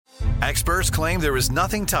Experts claim there is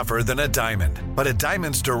nothing tougher than a diamond. But at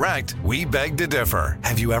Diamonds Direct, we beg to differ.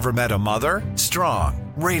 Have you ever met a mother?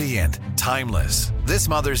 Strong, radiant, timeless. This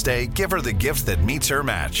Mother's Day, give her the gift that meets her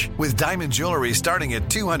match. With diamond jewelry starting at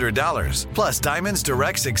 $200. Plus Diamonds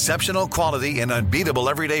Direct's exceptional quality and unbeatable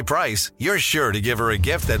everyday price, you're sure to give her a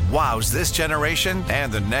gift that wows this generation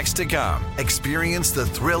and the next to come. Experience the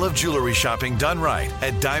thrill of jewelry shopping done right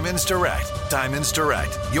at Diamonds Direct. Diamonds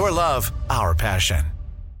Direct. Your love, our passion.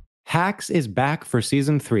 Hacks is back for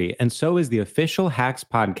season 3, and so is the official Hacks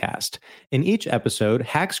podcast. In each episode,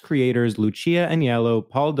 Hacks creators Lucia Agnello,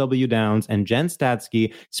 Paul W. Downs, and Jen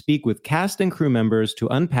Statsky speak with cast and crew members to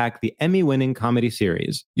unpack the Emmy-winning comedy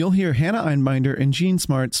series. You'll hear Hannah Einbinder and Gene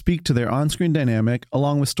Smart speak to their on-screen dynamic,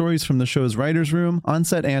 along with stories from the show's writer's room,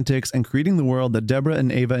 on-set antics, and creating the world that Deborah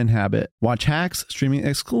and Ava inhabit. Watch Hacks, streaming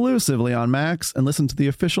exclusively on Max, and listen to the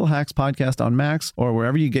official Hacks podcast on Max or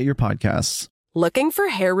wherever you get your podcasts. Looking for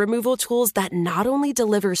hair removal tools that not only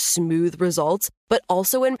deliver smooth results, but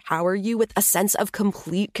also empower you with a sense of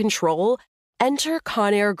complete control? Enter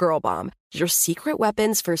Conair Girl Bomb, your secret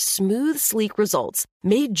weapons for smooth, sleek results,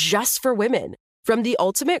 made just for women. From the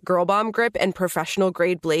ultimate Girl Bomb grip and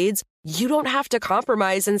professional-grade blades, you don't have to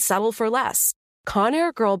compromise and settle for less.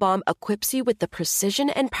 Conair Girl Bomb equips you with the precision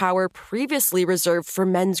and power previously reserved for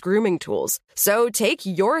men's grooming tools. So take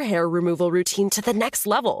your hair removal routine to the next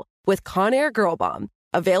level with Conair Girl Bomb.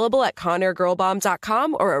 Available at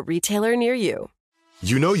ConairGirlBomb.com or a retailer near you.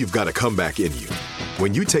 You know you've got a comeback in you.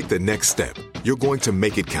 When you take the next step, you're going to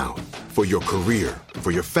make it count. For your career,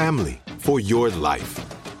 for your family, for your life.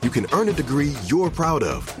 You can earn a degree you're proud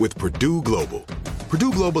of with Purdue Global.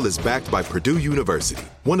 Purdue Global is backed by Purdue University,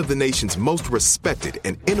 one of the nation's most respected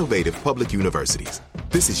and innovative public universities.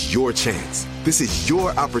 This is your chance. This is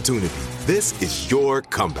your opportunity. This is your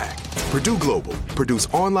comeback. Purdue Global, Purdue's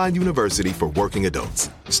online university for working adults.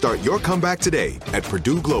 Start your comeback today at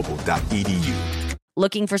purdueglobal.edu.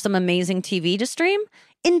 Looking for some amazing TV to stream?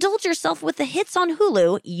 Indulge yourself with the hits on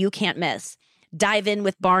Hulu you can't miss. Dive in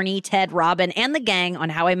with Barney, Ted, Robin, and the gang on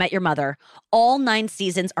How I Met Your Mother. All 9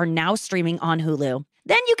 seasons are now streaming on Hulu.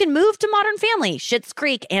 Then you can move to Modern Family, Schitt's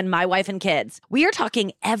Creek, and My Wife and Kids. We are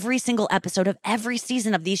talking every single episode of every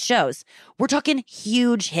season of these shows. We're talking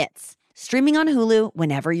huge hits. Streaming on Hulu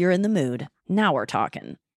whenever you're in the mood. Now we're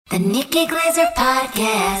talking. The Nikki Glazer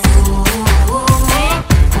Podcast. The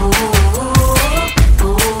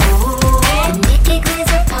Nikki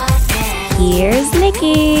Glazer Podcast. Here's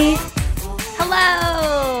Nikki.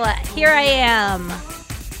 Hello, here I am.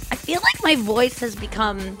 I feel like my voice has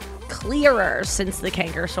become clearer since the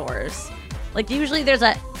canker sores. Like usually there's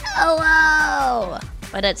a hello,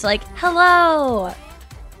 but it's like hello.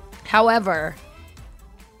 However,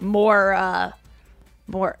 more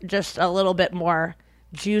just a little bit more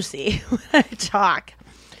juicy when I talk.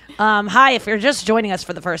 Hi, if you're just joining us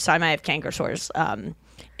for the first time, I have canker sores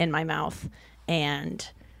in my mouth, and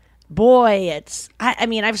boy, I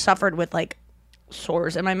mean I've suffered with like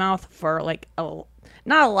sores in my mouth for like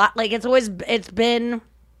not a lot, like it's been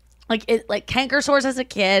like canker sores as a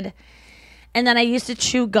kid, and then I used to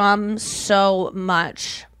chew gum so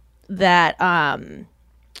much that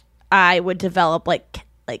I would develop like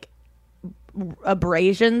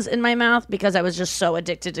abrasions in my mouth because I was just so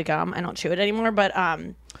addicted to gum. I don't chew it anymore, but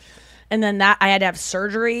and then that I had to have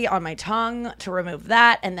surgery on my tongue to remove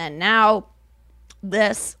that, and then now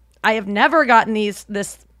this. I have never gotten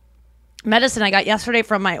this medicine I got yesterday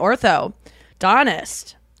from my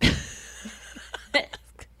orthodontist.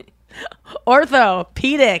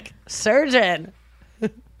 Orthopedic surgeon.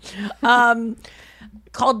 Called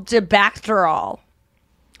Debacterol.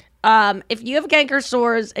 If you have canker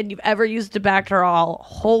sores and you've ever used Debacterol,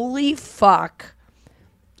 holy fuck.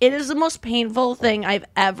 It is the most painful thing I've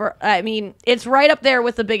ever, I mean, it's right up there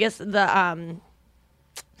with the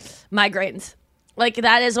migraines. Like,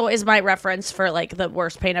 that is always my reference for, like, the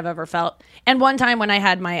worst pain I've ever felt. And one time when I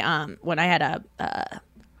had my, a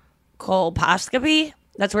colposcopy,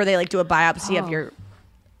 that's where they, like, do a biopsy of your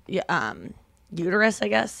uterus, I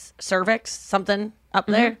guess, cervix, something up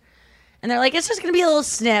there. And they're like, it's just going to be a little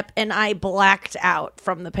snip. And I blacked out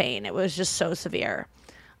from the pain. It was just so severe.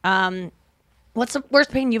 What's the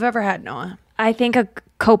worst pain you've ever had, Noah? I think a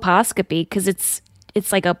colposcopy, because it's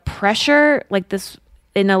like a pressure, like this,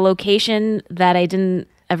 in a location that I didn't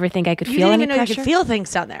ever think I could feel any pressure. You didn't even know you could feel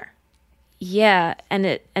things down there. Yeah,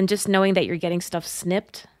 and just knowing that you're getting stuff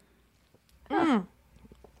snipped. The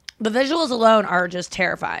visuals alone are just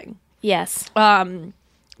terrifying. Yes.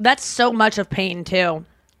 That's so much of pain, too,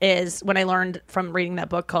 is when I learned from reading that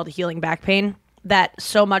book called Healing Back Pain, that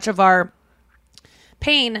so much of our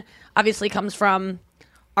pain obviously comes from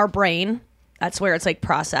our brain, That's where it's like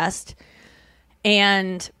processed.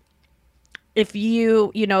 And if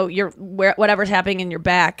you know, whatever's happening in your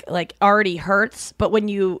back, like already hurts. But when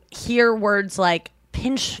you hear words like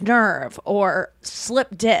pinched nerve or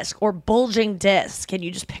slip disc or bulging disc, and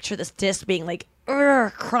you just picture this disc being like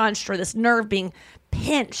crunched or this nerve being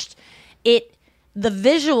pinched, the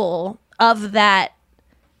visual of that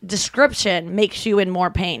description makes you in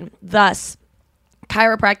more pain. Thus,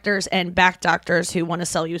 chiropractors and back doctors who want to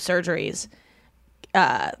sell you surgeries,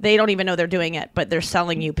 they don't even know they're doing it, but they're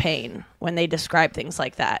selling you pain when they describe things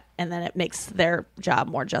like that. And then it makes their job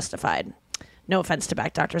more justified. No offense to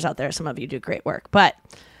back doctors out there. Some of you do great work. But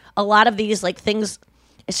a lot of these like things,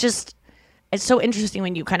 it's so interesting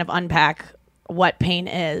when you kind of unpack what pain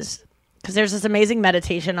is. Because there's this amazing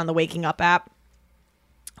meditation on the Waking Up app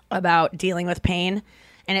about dealing with pain.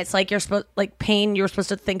 And it's like you're supposed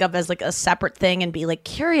to think of as like a separate thing and be like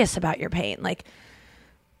curious about your pain. Like,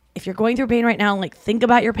 if you're going through pain right now, like think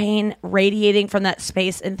about your pain radiating from that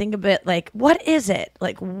space and think of it like, what is it?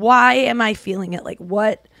 Like, why am I feeling it? Like,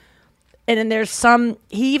 what? And then Sam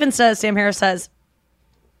Harris says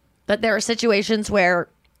that there are situations where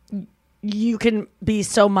you can be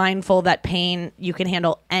so mindful that pain, you can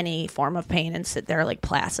handle any form of pain and sit there like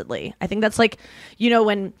placidly. I think that's like,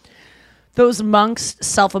 when those monks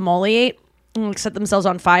self-immolate and like set themselves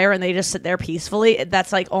on fire and they just sit there peacefully,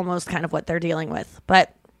 that's like almost kind of what they're dealing with.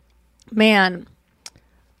 But man,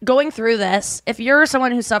 going through this, if you're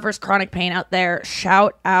someone who suffers chronic pain out there,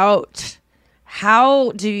 shout out.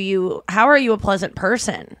 How are you a pleasant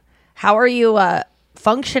person? How are you a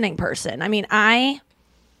functioning person? I mean,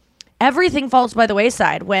 everything falls by the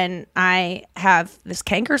wayside when I have this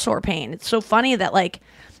canker sore pain. It's so funny that like,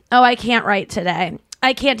 oh, I can't write today.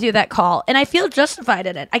 I can't do that call. And I feel justified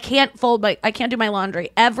in it. I can't do my laundry.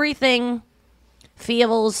 Everything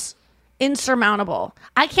feels insurmountable.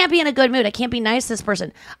 I can't be in a good mood. I can't be nice to this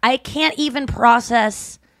person. I can't even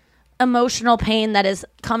process emotional pain that is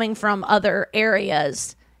coming from other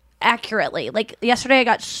areas accurately. Like yesterday, I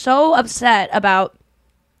got so upset I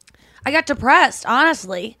got depressed,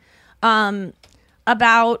 honestly,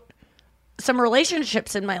 about some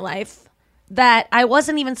relationships in my life that I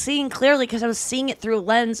wasn't even seeing clearly because I was seeing it through a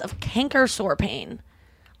lens of canker sore pain.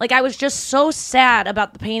 Like, I was just so sad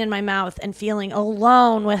about the pain in my mouth and feeling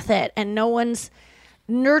alone with it. And no one's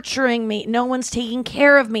nurturing me. No one's taking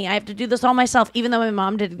care of me. I have to do this all myself, even though my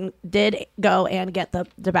mom did go and get the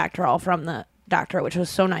Bacterol from the doctor, which was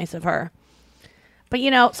so nice of her. But,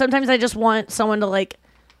 sometimes I just want someone to, like,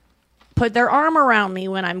 put their arm around me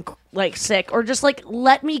when I'm, like, sick. Or just, like,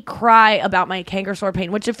 let me cry about my canker sore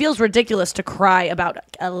pain, which it feels ridiculous to cry about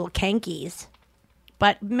a little cankies.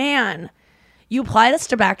 But, man, you apply this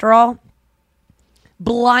to Bacterol,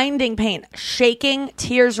 blinding pain, shaking,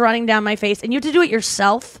 tears running down my face, and you have to do it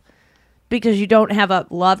yourself because you don't have a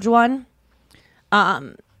loved one.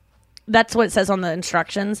 That's what it says on the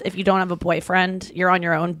instructions. If you don't have a boyfriend, you're on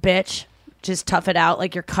your own, bitch. Just tough it out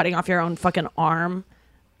like you're cutting off your own fucking arm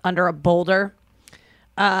under a boulder.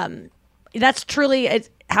 That's truly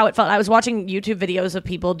how it felt. I was watching YouTube videos of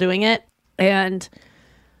people doing it and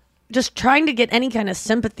just trying to get any kind of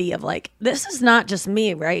sympathy of like, this is not just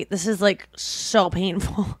me, right? This is like so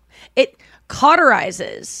painful. It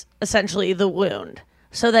cauterizes essentially the wound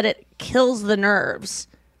so that it kills the nerves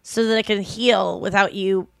so that it can heal without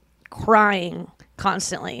you crying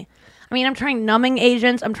constantly. I mean, I'm trying numbing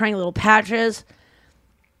agents. I'm trying little patches.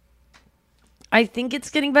 I think it's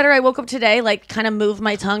getting better. I woke up today, like kind of moved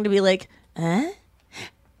my tongue to be like,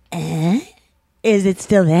 is it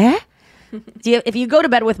still there? If you go to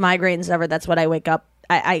bed with migraines ever, that's what I wake up.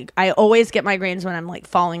 I always get migraines when I'm like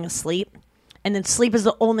falling asleep. And then sleep is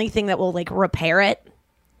the only thing that will like repair it.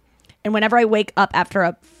 And whenever I wake up after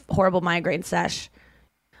a horrible migraine sesh,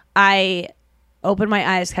 I open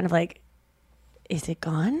my eyes kind of like, is it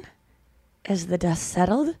gone? Is the dust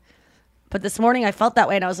settled? But this morning I felt that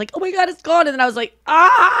way and I was like, oh my God, it's gone. And then I was like,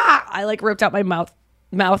 I like ripped out my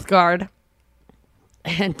mouth guard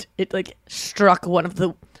and it like struck one of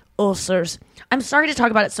the ulcers. I'm sorry to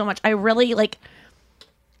talk about it so much. I really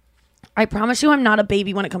I promise you I'm not a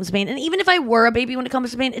baby when it comes to pain. And even if I were a baby when it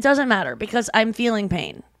comes to pain, it doesn't matter because I'm feeling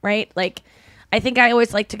pain, right? Like, I think I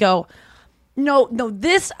always like to go, no,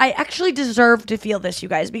 I actually deserve to feel this, you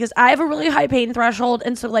guys, because I have a really high pain threshold.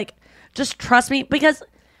 And so like, just trust me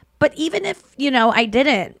but even if, I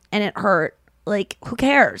didn't and it hurt, like, who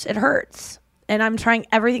cares? It hurts. And I'm trying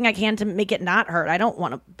everything I can to make it not hurt. I don't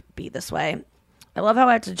want to be this way. I love how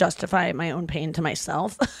I have to justify my own pain to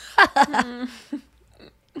myself.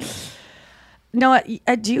 Noah,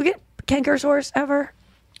 do you get canker sores ever?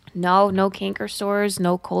 No canker sores,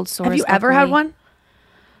 no cold sores. Have you ever had one?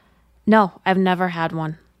 No, I've never had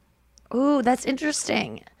one. Ooh, that's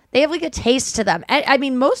interesting. They have like a taste to them. I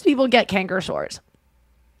mean, most people get canker sores.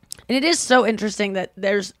 And it is so interesting that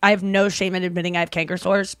I have no shame in admitting I have canker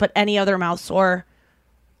sores, but any other mouth sore,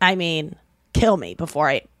 I mean, kill me before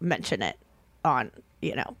I mention it on,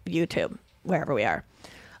 YouTube, wherever we are.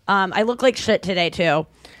 I look like shit today too.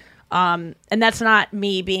 And that's not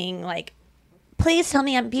me being like, please tell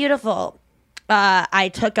me I'm beautiful.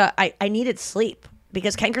 I needed sleep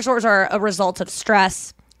because canker sores are a result of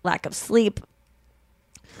stress, lack of sleep.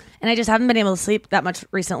 And I just haven't been able to sleep that much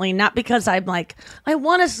recently. Not because I'm like, I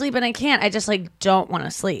want to sleep and I can't. I just like don't want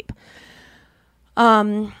to sleep.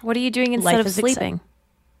 What are you doing instead of sleeping?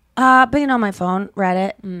 Being on my phone,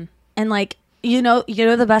 Reddit. And like, you know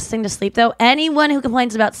the best thing to sleep though? Anyone who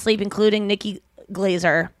complains about sleep, including Nikki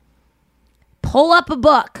Glazer, pull up a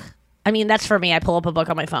book. I mean, that's for me. I pull up a book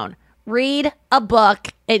on my phone. Read a book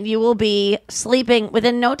and you will be sleeping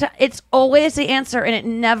within no time. It's always the answer and it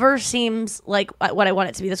never seems like what I want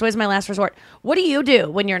it to be. This was my last resort. What do you do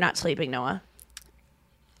when you're not sleeping, Noah?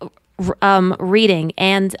 Reading.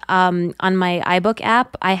 And on my iBook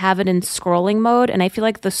app, I have it in scrolling mode. And I feel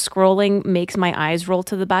like the scrolling makes my eyes roll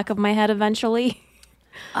to the back of my head eventually.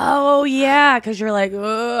 Oh, yeah, because you're like,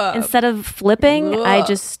 ugh. Instead of flipping, I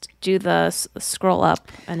just do the scroll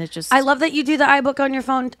up, and it just. I love that you do the iBook on your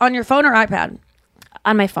phone or iPad.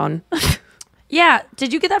 On my phone. Yeah,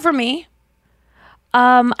 did you get that from me?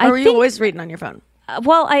 Or were you always reading on your phone?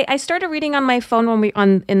 Well, I started reading on my phone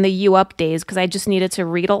in the U Up days because I just needed to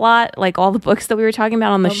read a lot, like all the books that we were talking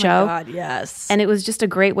about on the show. Oh my God, yes. And it was just a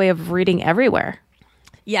great way of reading everywhere.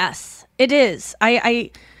 Yes, it is.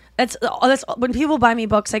 That's when people buy me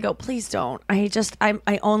books, I go, please don't.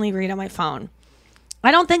 I only read on my phone.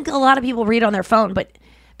 I don't think a lot of people read on their phone, but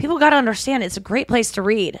people got to understand it's a great place to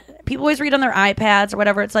read. People always read on their iPads or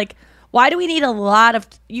whatever. It's like, why do we need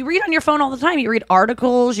you read on your phone all the time? You read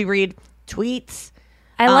articles, you read tweets.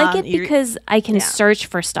 I like it because I can search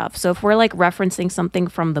for stuff. So if we're like referencing something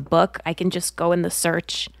from the book, I can just go in the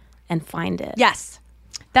search and find it. Yes.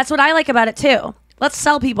 That's what I like about it too. Let's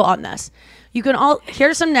sell people on this.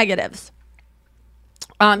 Here's some negatives.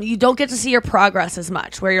 You don't get to see your progress as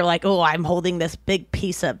much where you're like, oh, I'm holding this big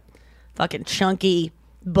piece of fucking chunky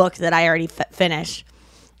book that I already finished.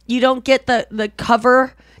 You don't get the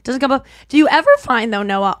cover. Doesn't come up. Do you ever find though,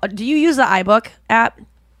 Noah, do you use the iBook app?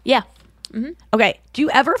 Yeah. Mm-hmm. Okay. Do you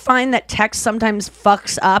ever find that text sometimes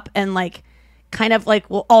fucks up and like kind of like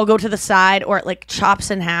will all go to the side or it like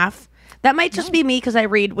chops in half? That might just be me because I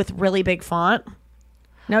read with really big font.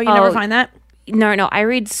 No, you never find that? No. I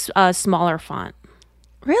read smaller font.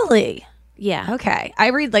 Really? Yeah. Okay. I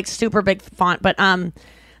read like super big font, but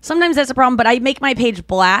sometimes that's a problem. But I make my page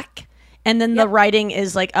black, and then the writing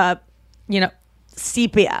is like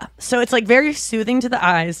sepia. So it's like very soothing to the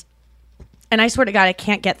eyes. And I swear to God, I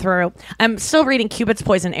can't get through. I'm still reading Cupid's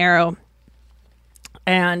Poison Arrow,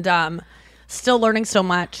 and still learning so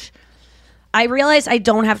much. I realize I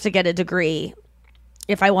don't have to get a degree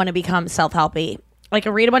if I want to become self-helpy. I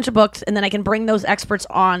can read a bunch of books and then I can bring those experts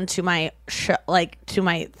on to my to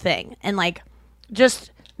my thing and like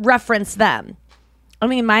just reference them. I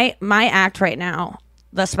mean, my act right now,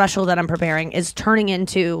 the special that I'm preparing is turning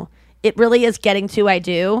into, it really is getting to I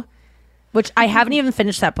Do, which I haven't even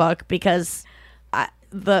finished that book because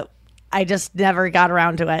I just never got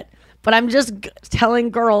around to it. But I'm just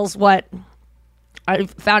telling girls what I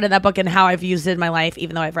found in that book and how I've used it in my life,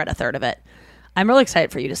 even though I've read a third of it. I'm really excited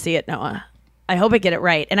for you to see it, Noah. I hope I get it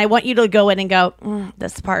right. And I want you to go in and go,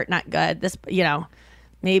 this part, not good. This,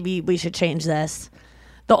 maybe we should change this.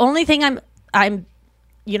 The only thing I'm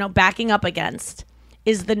backing up against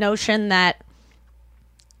is the notion that,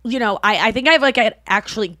 I think I have like an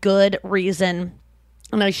actually good reason,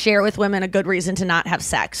 and I share with women a good reason to not have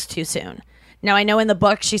sex too soon. Now, I know in the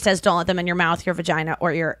book, she says, don't let them in your mouth, your vagina,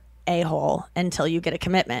 or your a-hole until you get a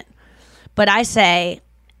commitment. But I say,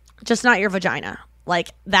 just not your vagina.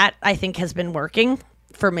 Like that, I think has been working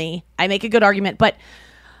for me. I make a good argument, but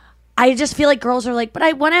I just feel like girls are like, but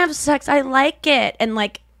I want to have sex. I like it. And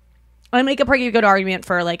like, I make a pretty good argument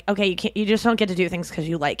for like, okay, you just don't get to do things because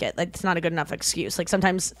you like it. Like it's not a good enough excuse. Like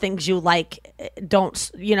sometimes things you like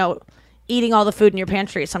don't, eating all the food in your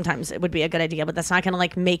pantry, sometimes it would be a good idea, but that's not going to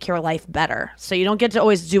like make your life better. So you don't get to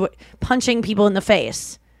always do it. Punching people in the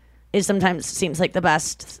face is sometimes seems like the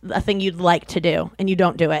best, a thing you'd like to do, and you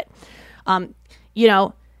don't do it. I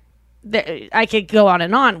could go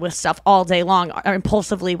on with stuff all day long. Or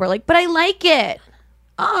impulsively, we're like, but I like it.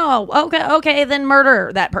 Oh, okay, then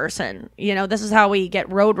murder that person. This is how we get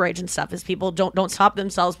road rage and stuff. Is people don't stop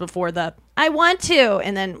themselves before the I want to,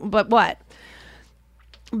 and then but what?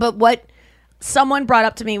 someone brought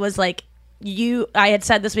up to me was like, I had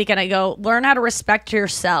said this weekend, I go, learn how to respect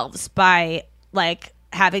yourselves by like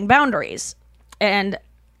having boundaries. And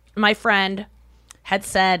my friend had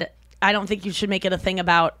said, I don't think you should make it a thing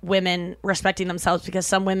about women respecting themselves, because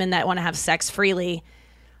some women that want to have sex freely,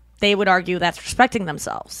 they would argue that's respecting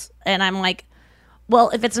themselves. And I'm like, well,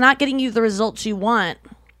 if it's not getting you the results you want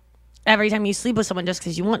every time you sleep with someone just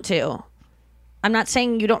because you want to, I'm not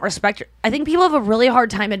saying you don't respect I think people have a really hard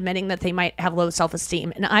time admitting that they might have low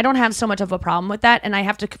self-esteem. And I don't have so much of a problem with that. And I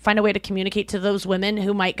have to find a way to communicate to those women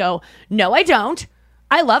who might go, no, I don't.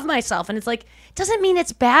 I love myself. And it's like, it doesn't mean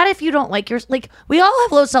it's bad if you don't like yours. Like, we all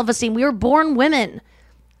have low self-esteem. We were born women.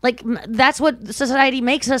 Like, that's what society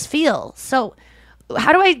makes us feel. So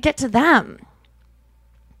how do I get to them?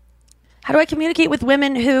 How do I communicate with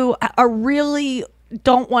women who are really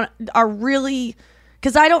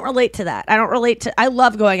because I don't relate to that. I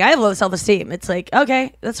love going, I have low self-esteem. It's like,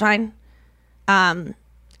 okay, that's fine.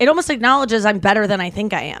 It almost acknowledges I'm better than I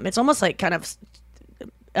think I am. It's almost like kind of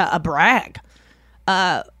a brag.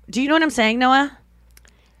 Do you know what I'm saying, Noah?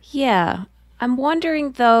 Yeah. I'm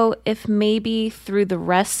wondering, though, if maybe through the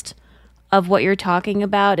rest of what you're talking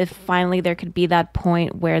about, if finally there could be that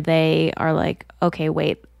point where they are like, okay,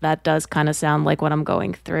 wait, that does kind of sound like what I'm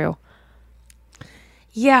going through.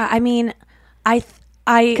 Yeah, I mean,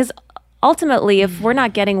 because ultimately, if we're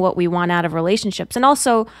not getting what we want out of relationships, and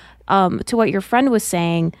also to what your friend was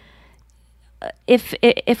saying, if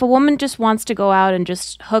a woman just wants to go out and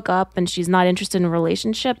just hook up and she's not interested in a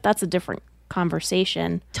relationship, that's a different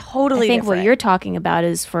conversation. Totally. I think different. What you're talking about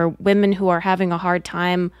is for women who are having a hard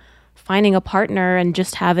time finding a partner and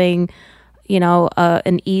just having,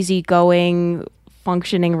 an easygoing,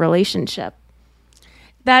 functioning relationship.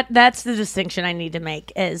 That's the distinction I need to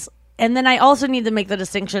make and then I also need to make the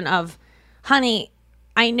distinction of, honey,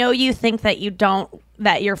 I know you think that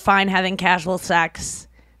that you're fine having casual sex,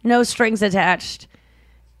 no strings attached.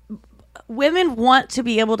 Women want to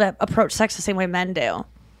be able to approach sex the same way men do.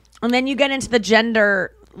 And then you get into the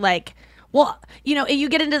gender, like, well, you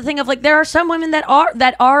get into the thing of like, there are some women that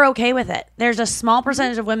are okay with it. There's a small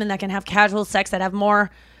percentage of women that can have casual sex that have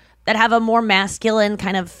a more masculine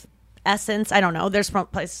kind of essence. I don't know. There's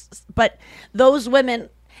places, but those women,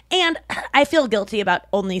 and I feel guilty about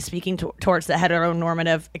only speaking towards the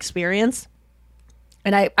heteronormative experience.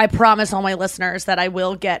 And I promise all my listeners that I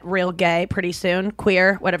will get real gay pretty soon,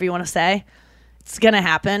 queer, whatever you want to say. It's gonna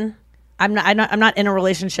happen. I'm not in a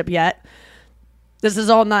relationship yet. This is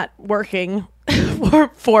all not working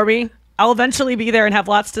for me. I'll eventually be there and have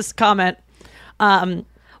lots to comment.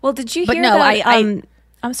 Well, did you hear that?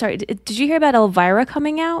 I'm sorry. Did you hear about Elvira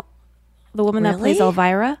coming out? The woman that plays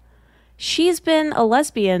Elvira? She's been a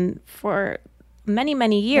lesbian for many,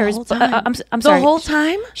 many years. The whole time? I'm sorry. The whole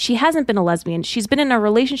time? She hasn't been a lesbian. She's been in a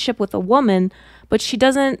relationship with a woman, but she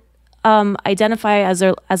doesn't identify as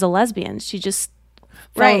a lesbian. She just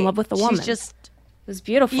fell in love with a woman. It was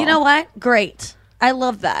beautiful. You know what? Great. I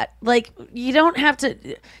love that. Like, you don't have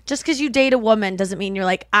to, just because you date a woman doesn't mean you're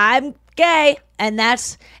like, I'm gay. And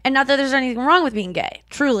not that there's anything wrong with being gay.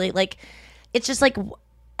 Truly. Like, it's just like,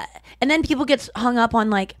 and then people get hung up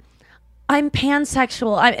on like, I'm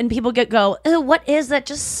pansexual. And people go, ew, what is that?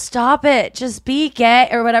 Just stop it. Just be gay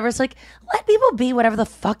or whatever. It's like, let people be whatever the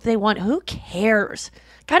fuck they want. Who cares?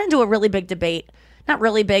 Got into a really big debate. Not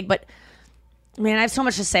really big, but man, I have so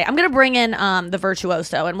much to say. I'm going to bring in the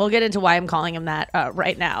virtuoso, and we'll get into why I'm calling him that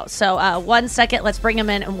right now. So 1 second, let's bring him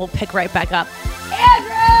in, and we'll pick right back up.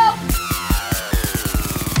 Andrew!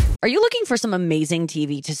 Are you looking for some amazing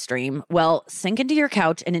TV to stream? Well, sink into your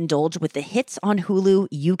couch and indulge with the hits on Hulu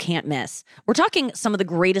you can't miss. We're talking some of the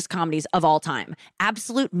greatest comedies of all time.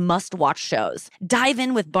 Absolute must-watch shows. Dive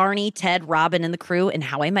in with Barney, Ted, Robin, and the crew in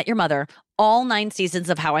How I Met Your Mother. All 9 seasons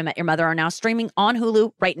of How I Met Your Mother are now streaming on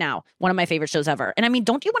Hulu right now. One of my favorite shows ever. And I mean,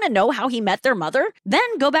 don't you want to know how he met their mother?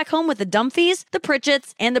 Then go back home with the Dumfies, the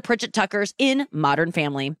Pritchetts, and the Pritchett Tuckers in Modern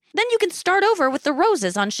Family. Then you can start over with the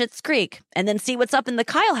Roses on Schitt's Creek. And then see what's up in the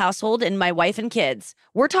Kyle household in My Wife and Kids.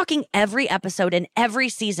 We're talking every episode and every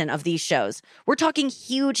season of these shows. We're talking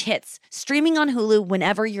huge hits, streaming on Hulu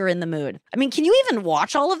whenever you're in the mood. I mean, can you even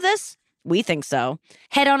watch all of this? We think so.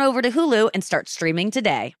 Head on over to Hulu and start streaming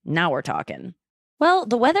today. Now we're talking. Well,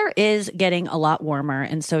 the weather is getting a lot warmer,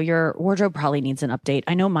 and so your wardrobe probably needs an update.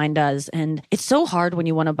 I know mine does, and it's so hard when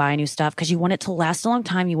you want to buy new stuff because you want it to last a long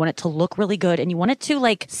time, you want it to look really good, and you want it to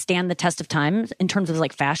like stand the test of time in terms of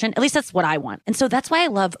like fashion. At least that's what I want. And so that's why I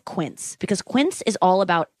love Quince, because Quince is all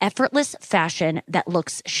about effortless fashion that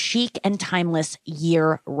looks chic and timeless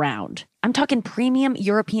year round. I'm talking premium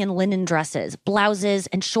European linen dresses, blouses,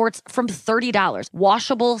 and shorts from $30.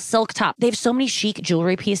 Washable silk top. They have so many chic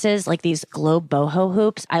jewelry pieces like these globe boho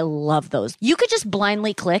hoops. I love those. You could just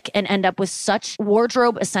blindly click and end up with such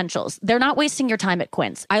wardrobe essentials. They're not wasting your time at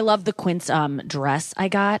Quince. I love the Quince dress I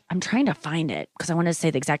got. I'm trying to find it because I want to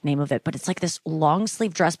say the exact name of it, but it's like this long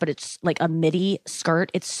sleeve dress, but it's like a midi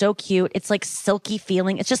skirt. It's so cute. It's like silky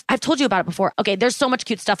feeling. It's just, I've told you about it before. Okay, there's so much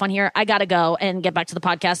cute stuff on here. I gotta go and get back to the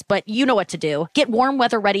podcast, but you know what to do. Get warm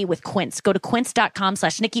weather ready with Quince. Go to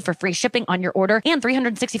quince.com/Nikki for free shipping on your order and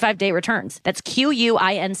 365-day returns. That's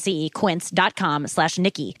QUINC,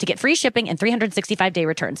 quince.com/Nikki to get free shipping and 365-day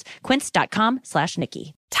returns.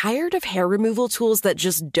 Quince.com/Nikki. Tired of hair removal tools that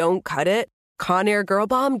just don't cut it? Conair Girl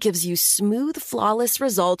Bomb gives you smooth, flawless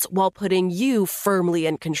results while putting you firmly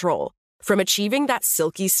in control. From achieving that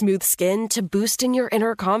silky smooth skin to boosting your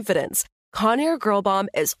inner confidence, Conair Girl Bomb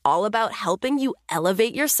is all about helping you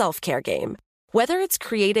elevate your self-care game. Whether it's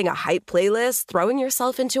creating a hype playlist, throwing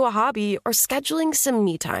yourself into a hobby, or scheduling some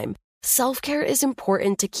me time, self-care is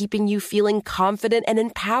important to keeping you feeling confident and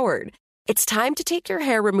empowered. It's time to take your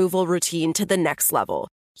hair removal routine to the next level.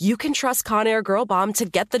 You can trust Conair Girl Bomb to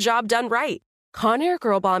get the job done right. Conair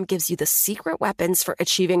Girl Bomb gives you the secret weapons for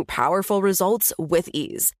achieving powerful results with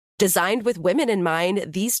ease. Designed with women in mind,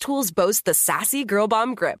 these tools boast the sassy Girl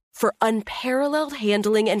Bomb grip for unparalleled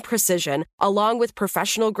handling and precision, along with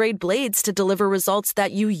professional-grade blades to deliver results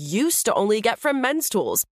that you used to only get from men's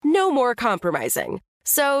tools. No more compromising.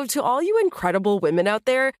 So, to all you incredible women out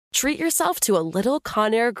there, treat yourself to a little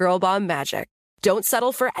Conair Girl Bomb magic. Don't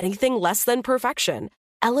settle for anything less than perfection.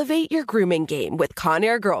 Elevate your grooming game with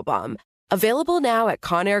Conair Girl Bomb. Available now at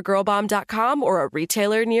ConairGirlBomb.com or a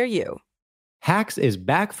retailer near you. Hacks is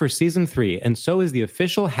back for season 3, and so is the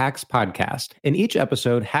official Hacks podcast. In each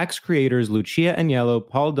episode, Hacks creators Lucia Agnello,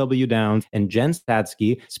 Paul W. Downs, and Jen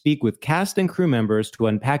Statsky speak with cast and crew members to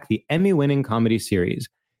unpack the Emmy-winning comedy series.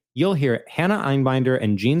 You'll hear Hannah Einbinder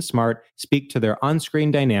and Jean Smart speak to their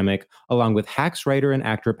on-screen dynamic, along with Hacks writer and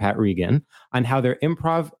actor Pat Regan, on how their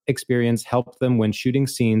improv experience helped them when shooting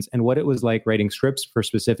scenes and what it was like writing scripts for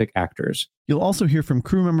specific actors. You'll also hear from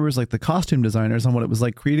crew members like the costume designers on what it was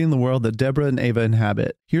like creating the world that Deborah and Ava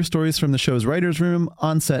inhabit. Hear stories from the show's writer's room,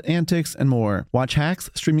 on-set antics, and more. Watch Hacks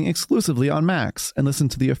streaming exclusively on Max, and listen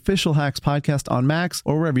to the official Hacks podcast on Max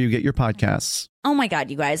or wherever you get your podcasts. Oh my God,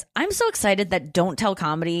 you guys. I'm so excited that Don't Tell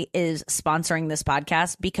Comedy is sponsoring this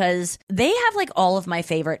podcast because they have like all of my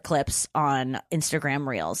favorite clips on Instagram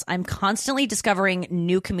Reels. I'm constantly discovering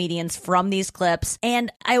new comedians from these clips.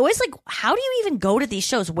 And I always like, how do you even go to these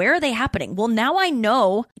shows? Where are they happening? Well, now I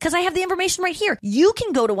know because I have the information right here. You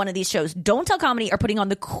can go to one of these shows. Don't Tell Comedy are putting on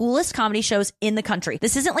the coolest comedy shows in the country.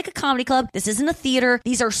 This isn't like a comedy club. This isn't a theater.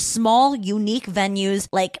 These are small, unique venues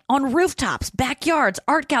like on rooftops, backyards,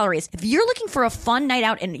 art galleries. If you're looking for a fun night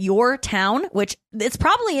out in your town, which it's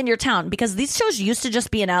probably in your town because these shows used to just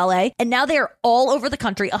be in LA and now they are all over the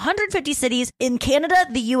country, 150 cities in Canada,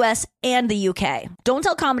 the US, and the UK. Don't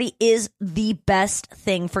Tell Comedy is the best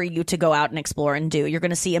thing for you to go out and explore and do. You're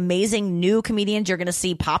going to see amazing new comedians. You're going to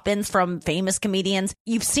see pop-ins from famous comedians.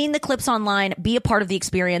 You've seen the clips online. Be a part of the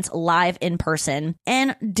experience live in person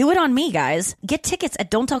and do it on me, guys. Get tickets at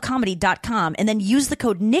don'ttellcomedy.com and then use the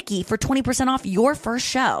code Nikki for 20% off your first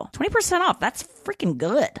show. 20% off. That's freaking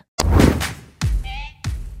good.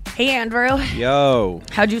 Hey, Andrew. Yo.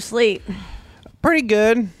 How'd you sleep? Pretty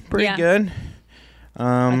good. Pretty good.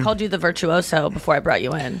 I called you the virtuoso before I brought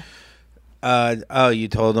you in. You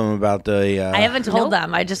told them about the... I haven't told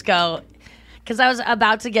them. I just go... Because I was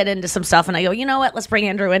about to get into some stuff, and I go, you know what? Let's bring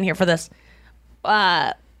Andrew in here for this.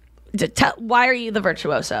 Why are you the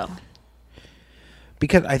virtuoso?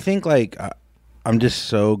 Because I think, like... I'm just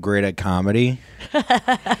so great at comedy.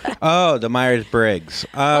 Oh, the Myers-Briggs.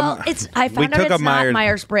 Well, I found out it's not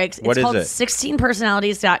Myers-Briggs. It's called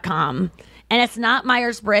 16personalities.com. And it's not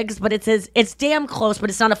Myers-Briggs, but it's damn close, but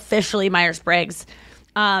it's not officially Myers-Briggs.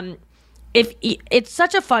 It's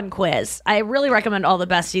such a fun quiz. I really recommend all the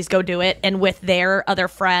besties go do it, and with their other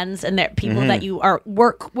friends and their people that you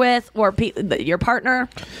work with or your partner.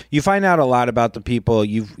 You find out a lot about the people.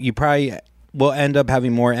 You probably... will end up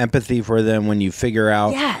having more empathy for them when you figure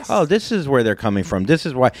out, oh, this is where they're coming from. This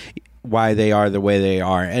is why they are the way they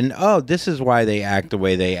are. And, oh, this is why they act the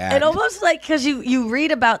way they act. It almost like, because you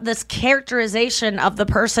read about this characterization of the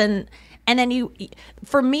person, and then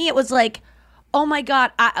for me, it was like, oh my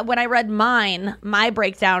God, when I read my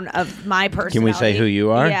breakdown of my personality. Can we say who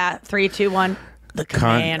you are? Yeah, 3, 2, 1. The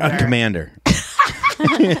Commander. Commander.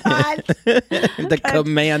 The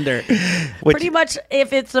commander. Pretty much,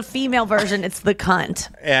 if it's a female version, it's the cunt.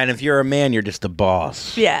 And if you're a man, you're just the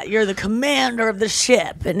boss. Yeah, you're the commander of the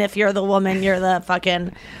ship. And if you're the woman, you're the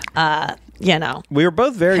fucking, We were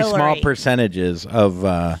both very Hillary. small percentages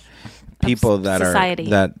of people that society.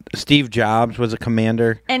 that Steve Jobs was a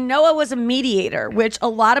commander. And Noah was a mediator, which a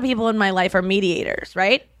lot of people in my life are mediators,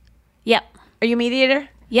 right? Yep. Are you a mediator?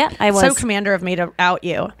 Yeah, I was. So commander of me to out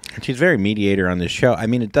you. She's very mediator on this show. I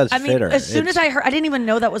mean, it does fit her. As soon as I heard, I didn't even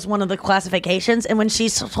know that was one of the classifications. And when she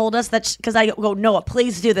told us that, because I go, Noah,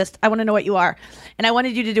 please do this. I want to know what you are. And I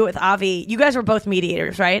wanted you to do it with Avi. You guys were both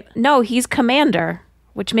mediators, right? No, he's commander,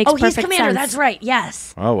 which makes perfect he's commander. sense. That's right.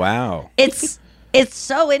 Yes. Oh, wow. It's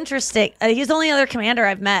so interesting. He's the only other commander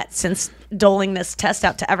I've met since doling this test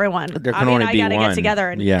out to everyone. There can only I be gotta one. get together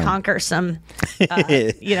and conquer some,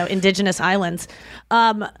 indigenous islands.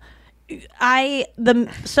 So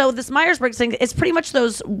this Myers-Briggs thing, it's pretty much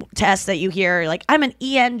those tests that you hear, like I'm an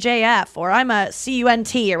ENJF or I'm a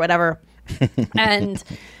CUNT or whatever. And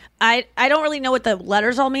I don't really know what the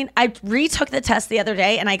letters all mean. I retook the test the other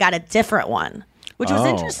day and I got a different one, which was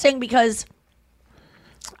interesting because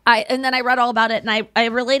and then I read all about it and I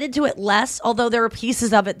related to it less, although there were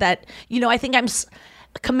pieces of it that, I think I'm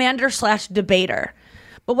commander/debater.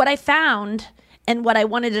 But what I found and what I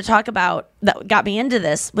wanted to talk about that got me into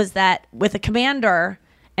this was that with a commander,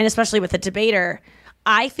 and especially with a debater,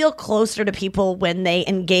 I feel closer to people when they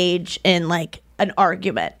engage in like an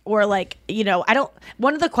argument or like,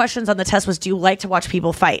 one of the questions on the test was, do you like to watch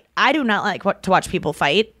people fight? I do not like to watch people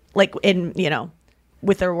fight, like in,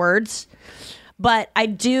 with their words. But I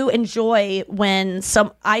do enjoy when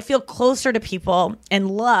I feel closer to people and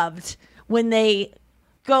loved when they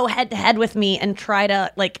go head to head with me and try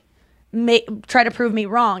to like try to prove me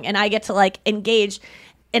wrong, and I get to like engage.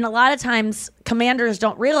 And a lot of times commanders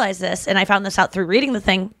don't realize this, and I found this out through reading the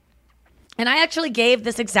thing. And I actually gave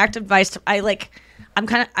this exact advice I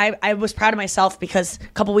was proud of myself because a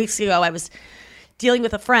couple weeks ago I was dealing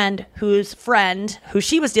with a friend who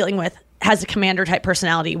she was dealing with has a commander type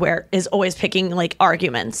personality where is always picking like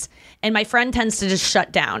arguments. And my friend tends to just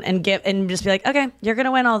shut down and just be like, okay, you're going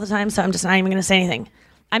to win all the time. So I'm just not even going to say anything.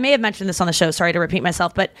 I may have mentioned this on the show. Sorry to repeat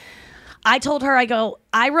myself, but I told her,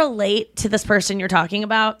 I relate to this person you're talking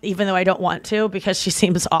about, even though I don't want to because she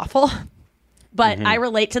seems awful. But I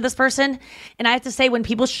relate to this person. And I have to say, when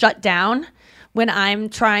people shut down, when I'm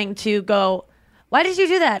trying to go, why did you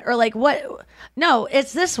do that? Or like, what? No,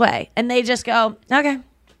 it's this way. And they just go, okay.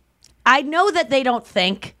 I know that they don't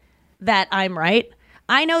think that I'm right.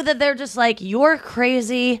 I know that they're just like, you're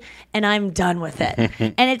crazy and I'm done with it.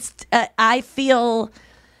 And it's, I feel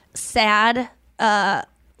sad,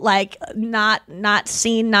 like not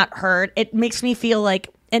seen, not heard. It makes me feel like,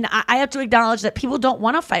 and I have to acknowledge that people don't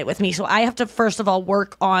want to fight with me. So I have to, first of all,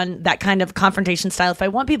 work on that kind of confrontation style. If I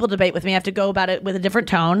want people to debate with me, I have to go about it with a different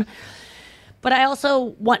tone. But I also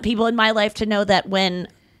want people in my life to know that when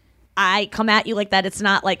I come at you like that, it's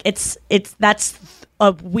not like that's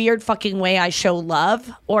a weird fucking way I show love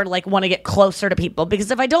or like want to get closer to people. Because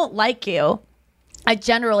if I don't like you, I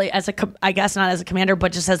generally, I guess not as a commander,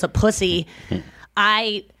 but just as a pussy,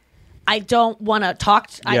 I don't want to talk.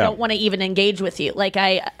 I don't want to even engage with you. Like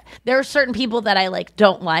there are certain people that I like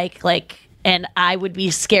don't like, and I would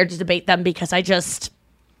be scared to debate them because I just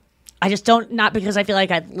don't, not because I feel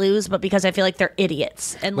like I'd lose, but because I feel like they're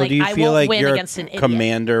idiots. And well, like, do you I feel won't like win you're against an idiot.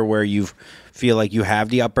 commander where you feel like you have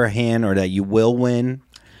the upper hand or that you will win?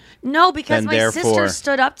 No, because my therefore- sister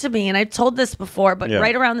stood up to me, and I told this before, but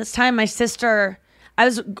right around this time, my sister, I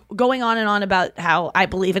was going on and on about how I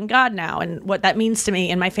believe in God now and what that means to me.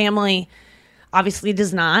 And my family obviously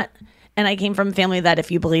does not. And I came from a family that if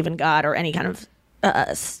you believe in God or any kind of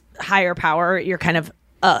higher power, you're kind of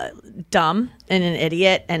dumb and an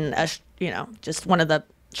idiot and just one of the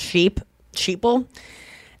sheeple.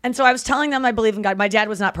 And so I was telling them I believe in God. My dad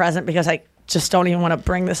was not present because I just don't even want to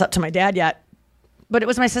bring this up to my dad yet. But it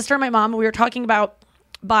was my sister and my mom. We were talking about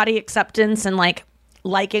body acceptance and like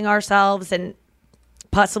liking ourselves and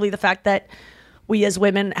possibly the fact that we as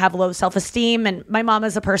women have low self-esteem. And my mom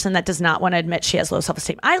is a person that does not want to admit she has low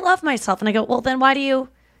self-esteem. I love myself. And I go, well, then why do you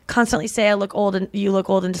constantly say I look old and you look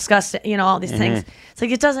old and disgusting, all these things. It's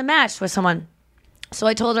like, it doesn't match with someone. So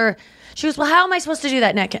I told her, she goes, well, how am I supposed to do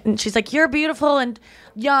that, Nick? And she's like, you're beautiful and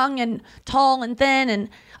young and tall and thin. And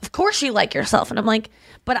of course you like yourself. And I'm like,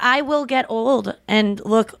 but I will get old and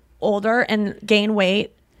look older and gain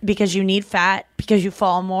weight because you need fat, because you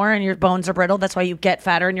fall more and your bones are brittle. That's why you get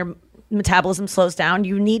fatter and your metabolism slows down.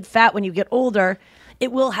 You need fat when you get older.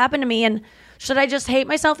 It will happen to me. And should I just hate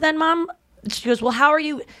myself then, Mom? She goes, well, how are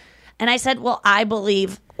you? And I said, well, I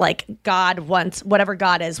believe like God wants, whatever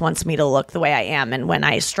God is, wants me to look the way I am. And when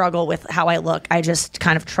I struggle with how I look, I just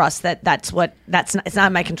kind of trust that it's not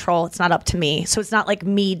in my control. It's not up to me. So it's not like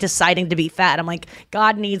me deciding to be fat. I'm like,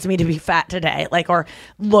 God needs me to be fat today, like, or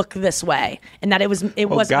look this way. And that it wasn't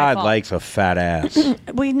my God fault. likes a fat ass.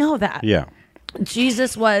 We know that. Yeah.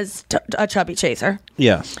 Jesus was a chubby chaser.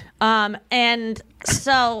 Yes. And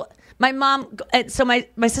so my mom, so my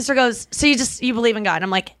sister goes, so you believe in God? And I'm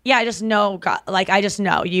like, yeah, I just know God. Like, I just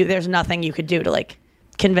know you. There's nothing you could do to like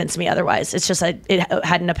convince me otherwise. It's just it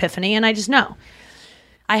had an epiphany, and I just know.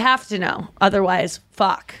 I have to know, otherwise,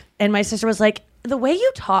 fuck. And my sister was like, the way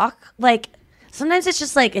you talk, like, sometimes it's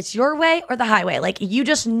just like it's your way or the highway. Like, you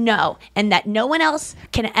just know, and that no one else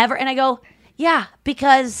can ever. And I go, yeah,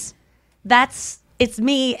 because it's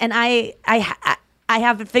me, and I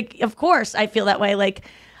have, of course I feel that way. Like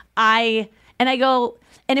I go,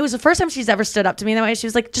 and it was the first time she's ever stood up to me that way. She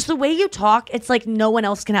was like, just the way you talk, it's like no one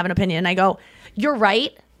else can have an opinion. And I go, you're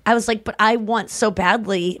right. I was like, but I want so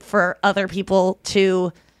badly for other people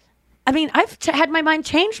to, I mean, I've had my mind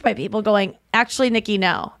changed by people going, actually, Nikki,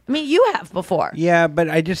 no. I mean, you have before. Yeah, but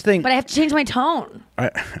I just think... But I have to change my tone.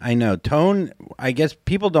 I know. Tone, I guess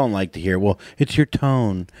people don't like to hear, well, it's your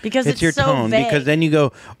tone. Because it's your so tone. vague. Because then you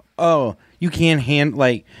go, oh, you can't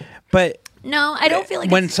like... But... No, I don't feel like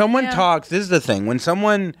when someone talks, this is the thing. When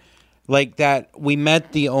someone like that, we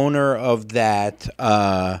met the owner of that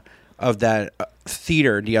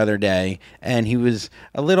theater the other day, and he was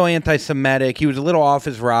a little anti-Semitic. He was a little off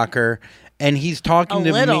his rocker, and he's talking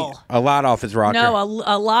to me a lot off his rocker. No,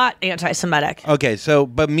 a lot anti-Semitic. Okay, so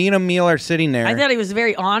but me and Emil are sitting there. I thought he was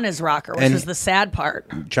very on his rocker, which was the sad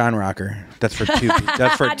part. John Rocker. That's for two.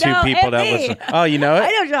 That's for two No, people that me. listen. Oh, you know it? I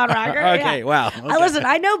know John Rocker. Okay, yeah. wow. Okay. Listen,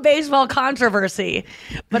 I know baseball controversy,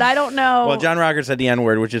 but I don't know. Well, John Rocker said the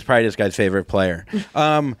N-word, which is probably this guy's favorite player.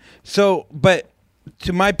 But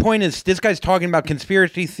to my point is, this guy's talking about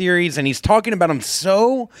conspiracy theories, and he's talking about them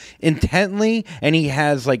so intently, and he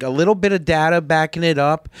has like a little bit of data backing it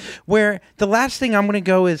up, where the last thing I'm going to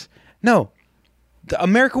go is, no,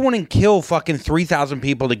 America wouldn't kill fucking 3,000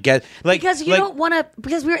 people to get like, because you don't want to,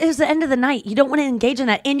 because it was the end of the night. You don't want to engage in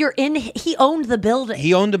that. And he owned the building.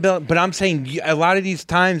 He owned the building, but I'm saying a lot of these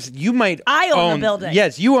times you might I own the building.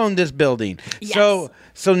 Yes, you own this building. Yes.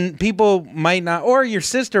 So people might not, or your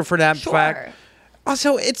sister for that Sure. fact.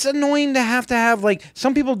 Also, it's annoying to have like,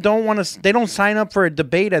 some people don't want to, they don't sign up for a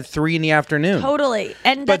debate at 3 p.m. Totally.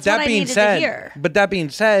 And that's what I needed to hear. But that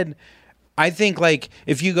being said, I think like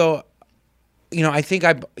if you go,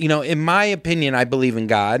 in my opinion, I believe in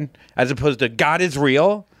God as opposed to God is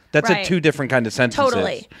real. That's Right. a two different kind of sentences.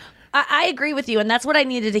 Totally. I agree with you. And that's what I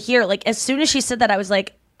needed to hear. Like, as soon as she said that, I was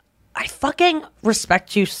like, I fucking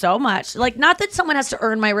respect you so much. Like, not that someone has to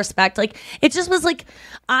earn my respect. Like, it just was like,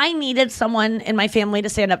 I needed someone in my family to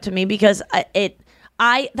stand up to me because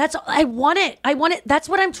I want it. That's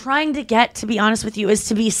what I'm trying to get, to be honest with you, is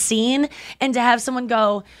to be seen and to have someone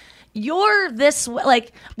go, you're this,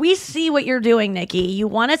 like, we see what you're doing, Nikki. You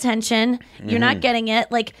want attention. You're not getting it.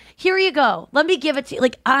 Like, here you go. Let me give it to you.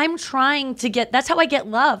 Like, I'm trying to get, that's how I get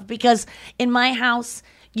love, because in my house,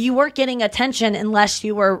 you weren't getting attention unless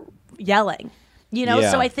you were yelling, Yeah.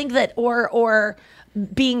 So I think that, or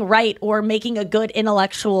being right, or making a good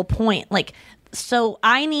intellectual point. Like, so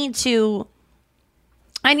I need to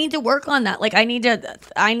work on that. Like, I need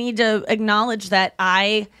to acknowledge that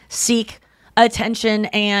I seek attention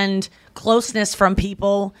and closeness from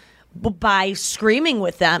people by screaming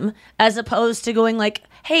with them, as opposed to going like,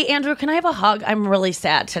 hey, Andrew, can I have a hug? I'm really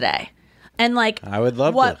sad today. And like, I would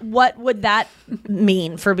love what to. What would that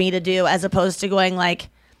mean for me to do, as opposed to going like,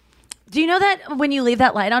 do you know that when you leave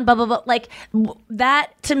that light on, blah, blah, blah, like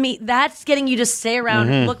that, to me, that's getting you to stay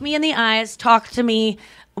around, look me in the eyes, talk to me.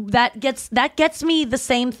 That gets me the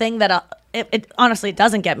same thing that it honestly, it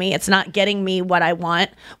doesn't get me. It's not getting me what I want,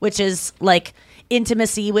 which is like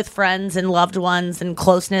intimacy with friends and loved ones and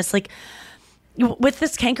closeness. Like, with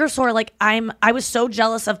this canker sore, like I was so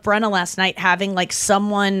jealous of Brenna last night having like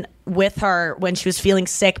someone with her when she was feeling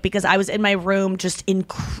sick, because I was in my room just in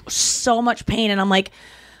so much pain, and I'm like,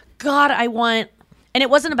 God, I want, and it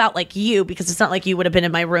wasn't about like you, because it's not like you would have been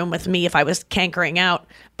in my room with me if I was cankering out,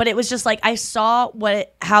 but it was just like, I saw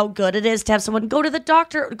how good it is to have someone go to the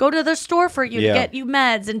doctor, go to the store for you to get you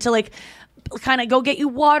meds, and to like kind of go get you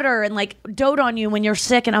water and like dote on you when you're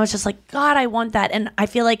sick. And I was just like, God, I want that. And I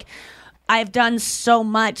feel like I've done so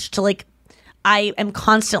much to like, I am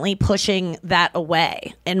constantly pushing that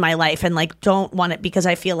away in my life, and like don't want it, because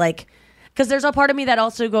I feel like, because there's a part of me that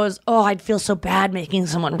also goes, oh, I'd feel so bad making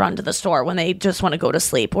someone run to the store when they just want to go to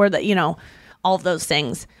sleep, or that, all of those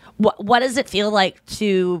things. What does it feel like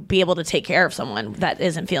to be able to take care of someone that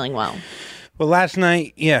isn't feeling well? Well, last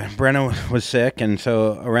night, Brenna was sick, and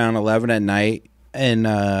so around 11 at night, and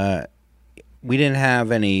we didn't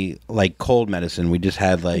have any like cold medicine. We just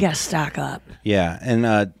had like, you gotta stock up. Yeah,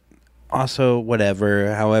 and also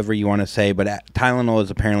however you want to say, but Tylenol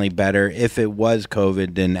is apparently better if it was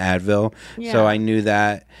COVID than Advil. Yeah. So I knew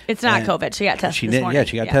that it's not COVID. She got tested this morning. Yeah,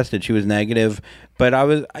 she got tested. She was negative, but I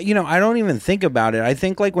was, I don't even think about it. I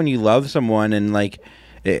think like when you love someone and like,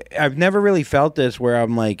 I've never really felt this where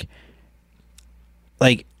I'm like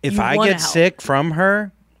if I get sick from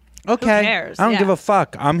her. Okay, who cares? I don't give a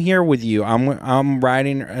fuck. I'm here with you. I'm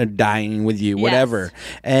riding or dying with you, whatever.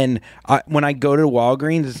 Yes. And when I go to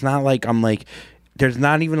Walgreens, it's not like I'm like, there's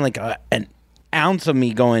not even like an ounce of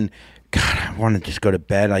me going, God, I want to just go to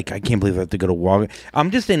bed. Like, I can't believe I have to go to Walgreens.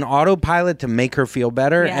 I'm just in autopilot to make her feel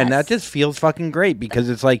better. Yes. And that just feels fucking great because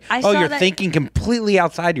it's like, you're thinking completely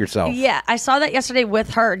outside yourself. Yeah, I saw that yesterday with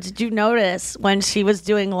her. Did you notice when she was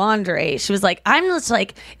doing laundry? She was like, I'm just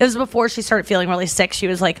like, it was before she started feeling really sick. She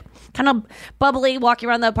was like kind of bubbly, walking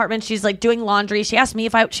around the apartment. She's like doing laundry. She asked me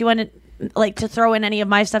if she wanted like to throw in any of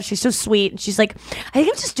my stuff. She's so sweet. And she's like, I think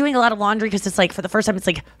I'm just doing a lot of laundry because it's like for the first time it's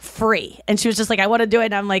like free. And she was just like, I want to do it.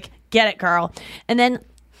 And I'm like, get it, girl. And then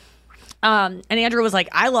and Andrew was like,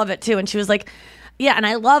 I love it too. And she was like, yeah, and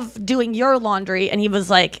I love doing your laundry. And he was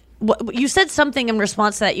like, you said something in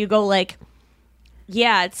response to that. You go like,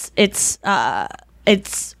 yeah, it's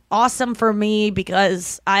awesome for me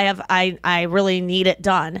because I really need it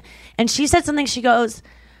done. And she said something. She goes,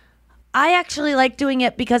 I actually like doing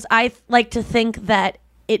it because I like to think that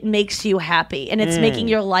it makes you happy and it's making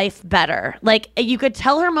your life better. Like, you could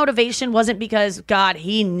tell her motivation wasn't because, God,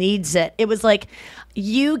 he needs it. It was like,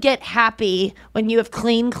 you get happy when you have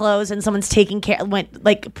clean clothes and someone's taking care,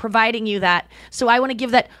 like providing you that. So I want to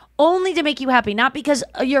give that only to make you happy, not because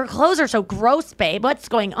your clothes are so gross, babe. What's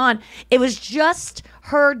going on? It was just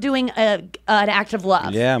her doing an act of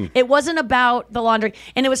love. Yeah. It wasn't about the laundry.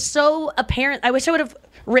 And it was so apparent. I wish I would have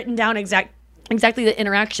written down exactly the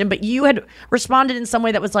interaction, but you had responded in some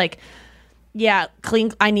way that was like, yeah,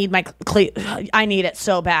 clean. I need I need it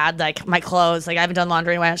so bad. Like my clothes, like I haven't done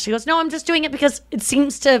laundry in a while. She goes, no, I'm just doing it because it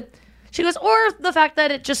seems to, she goes, or the fact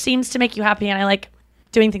that it just seems to make you happy. And I like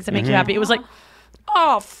doing things that make you happy. It was like,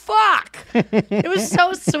 oh, fuck. It was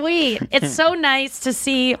so sweet. It's so nice to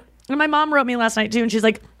see. And my mom wrote me last night too. And she's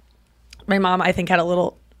like, my mom, I think, had a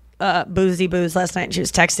little boozy booze last night. And she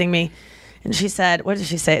was texting me. And she said, what did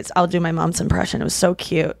she say? I'll do my mom's impression. It was so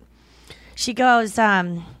cute. She goes,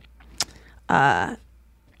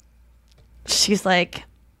 she's like,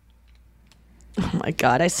 oh my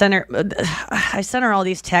God, I sent her all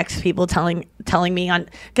these texts, people telling me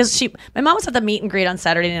because my mom was at the meet and greet on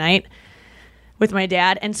Saturday night with my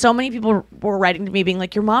dad. And so many people were writing to me being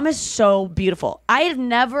like, your mom is so beautiful. I have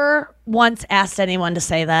never once asked anyone to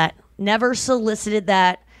say that, never solicited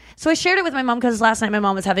that. So I shared it with my mom because last night my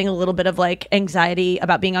mom was having a little bit of like anxiety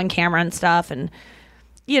about being on camera and stuff. And,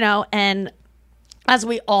 and as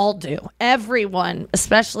we all do, everyone,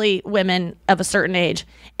 especially women of a certain age.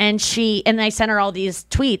 And I sent her all these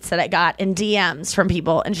tweets that I got in DMs from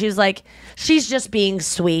people. And she's like, she's just being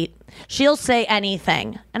sweet. She'll say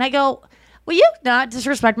anything. And I go, will you not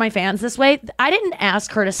disrespect my fans this way? I didn't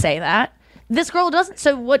ask her to say that. This girl doesn't.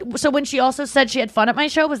 So when she also said she had fun at my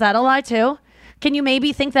show, was that a lie too? Can you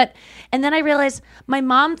maybe think that? And then I realized my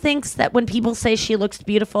mom thinks that when people say she looks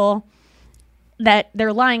beautiful, that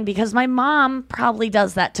they're lying because my mom probably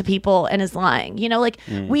does that to people and is lying.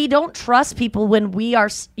 We don't trust people when we are,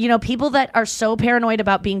 people that are so paranoid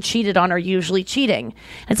about being cheated on are usually cheating.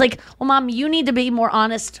 It's like, well, Mom, you need to be more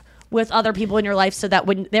honest with other people in your life so that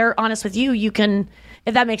when they're honest with you, you can,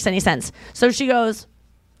 if that makes any sense. So she goes,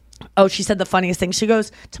 she said the funniest thing. She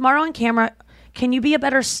goes, tomorrow on camera, can you be a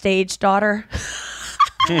better stage daughter?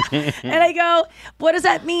 And I go, what does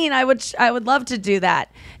that mean? I would love to do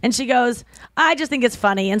that. And she goes, I just think it's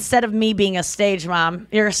funny. Instead of me being a stage mom,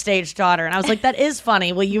 you're a stage daughter. And I was like, that is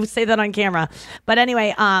funny. Will you say that on camera? But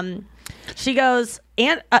anyway, she goes,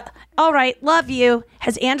 all right, love you.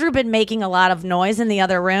 Has Andrew been making a lot of noise in the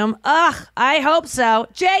other room? Ugh, I hope so.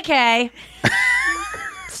 JK.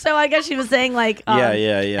 So I guess she was saying like, yeah.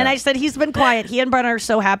 And I said, he's been quiet. He and Brenna are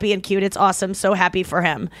so happy and cute. It's awesome. So happy for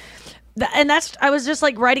him. And I was just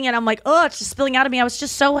like writing it. I'm like, oh, it's just spilling out of me. I'm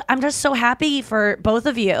just so happy for both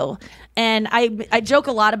of you. And I joke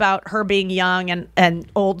a lot about her being young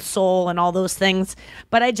and old soul and all those things.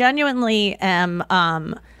 But I genuinely am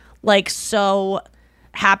like so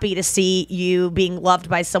happy to see you being loved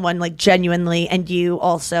by someone like genuinely, and you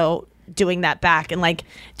also doing that back, and like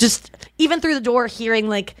just even through the door hearing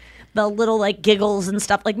like the little like giggles and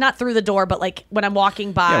stuff, like not through the door, but like when I'm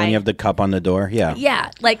walking by. Yeah, when you have the cup on the door. Yeah.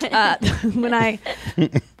 Yeah, like when I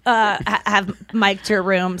have mic'd your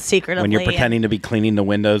room secretly. When you're pretending to be cleaning the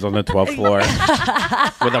windows on the 12th floor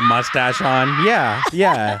with a mustache on. Yeah.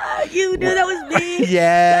 You knew that was me.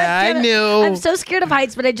 Yeah, I knew. I'm so scared of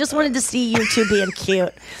heights, but I just wanted to see you two being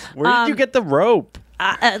cute. Where did you get the rope?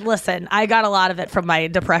 Listen, I got a lot of it from my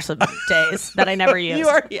depressive days that I never used. You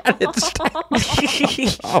already had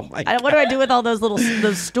it. Oh my God. What do I do with all those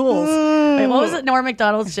stools? Wait, what was it? Norm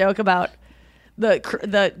Macdonald's joke about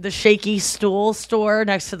the shaky stool store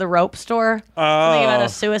next to the rope store? Something about a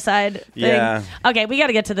suicide thing. Yeah. Okay, we got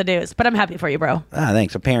to get to the news, but I'm happy for you, bro.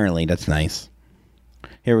 Thanks. Apparently, that's nice.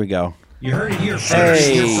 Here we go. You heard it here first.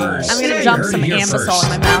 Hey. I'm gonna dump some Anbesol in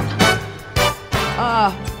my mouth.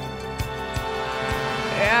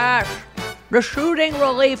 Yes. The soothing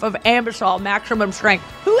relief of Anbesol, maximum strength.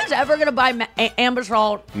 Who is ever going to buy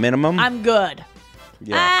Anbesol? Minimum? I'm good.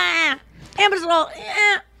 Yeah. Anbesol.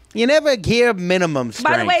 You never hear minimum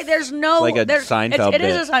strength. By the way, there's no... It's like a Seinfeld It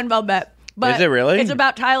is a Seinfeld bit. But is it really? It's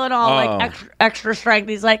about Tylenol, like extra strength.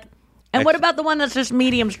 He's like, and what about the one that's just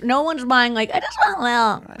medium? No one's buying like, I just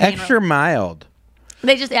want extra mild.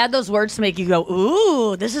 They just add those words to make you go,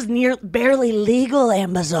 ooh, this is barely legal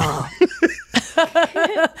Anbesol.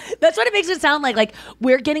 That's what it makes it sound like. Like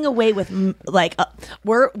we're getting away with,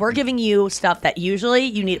 we're giving you stuff that usually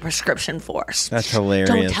you need a prescription for. That's hilarious.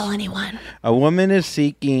 Don't tell anyone. A woman is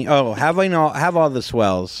seeking. Have all the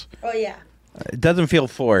swells. Oh yeah. It doesn't feel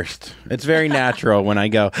forced. It's very natural when I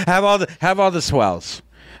go have all the swells.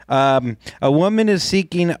 A woman is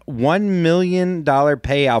seeking $1 million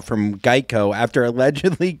payout from Geico after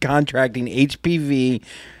allegedly contracting HPV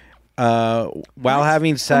while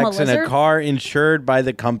having sex in a car insured by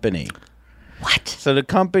the company. What? So the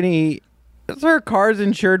company, her car's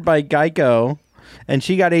insured by Geico, and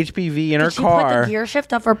she got HPV in her car. Did she put the gear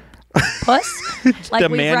shift up her puss? Like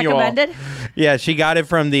we've manual. recommended? Yeah, she got it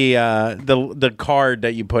from the card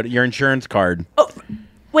that you put, your insurance card. Oh,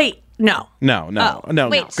 wait. No.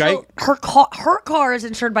 Wait, so her car is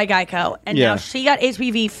insured by Geico, and now she got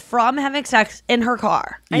HPV from having sex in her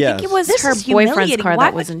car. I think it was her boyfriend's car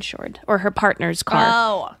that was insured, or her partner's car.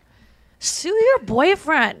 Oh, sue your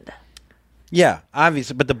boyfriend. Yeah,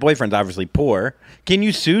 obviously, but the boyfriend's obviously poor. Can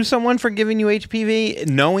you sue someone for giving you HPV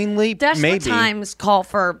knowingly? Desperate Maybe. times call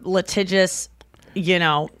for litigious,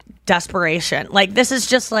 desperation. Like this is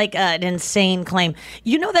just like an insane claim.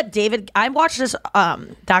 You know that I watched this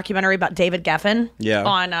documentary about David Geffen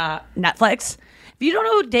on Netflix. If you don't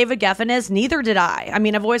know who David Geffen is, neither did I. I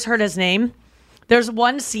mean, I've always heard his name. There's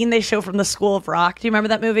one scene they show from the School of Rock. Do you remember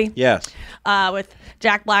that movie? Yes. With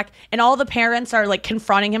Jack Black, and all the parents are like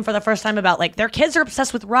confronting him for the first time about like their kids are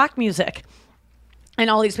obsessed with rock music. And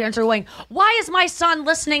all these parents are going, why is my son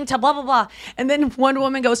listening to blah, blah, blah? And then one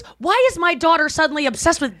woman goes, why is my daughter suddenly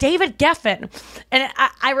obsessed with David Geffen? And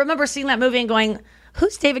I remember seeing that movie and going,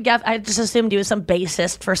 who's David Geffen? I just assumed he was some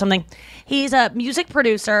bassist for something. He's a music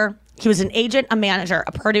producer. He was an agent, a manager,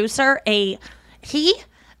 a producer. He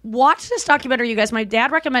watched this documentary, you guys. My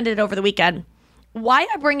dad recommended it over the weekend. Why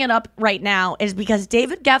I bring it up right now is because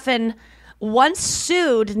David Geffen once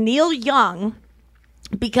sued Neil Young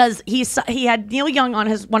because he had Neil Young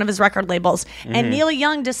on one of his record labels, and Neil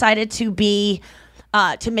Young decided to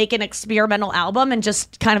make an experimental album and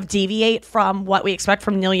just kind of deviate from what we expect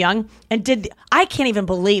from Neil Young. And I can't even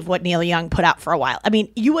believe what Neil Young put out for a while. I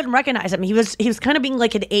mean, you wouldn't recognize him. He was kind of being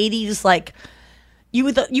like an 80s like. You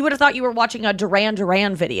would have thought you were watching a Duran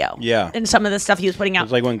Duran video. Yeah. And some of the stuff he was putting out. It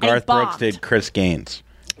was like when Garth Brooks did Chris Gaines.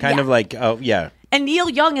 Kind of like, And Neil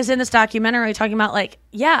Young is in this documentary talking about like,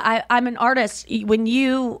 I'm an artist. When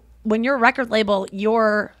you're a record label,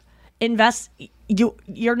 you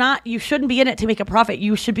shouldn't be in it to make a profit.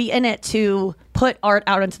 You should be in it to put art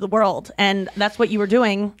out into the world. And that's what you were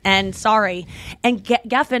doing. And sorry. And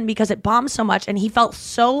Geffen, because it bombed so much and he felt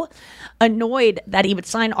so annoyed that he would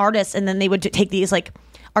sign artists and then they would take these like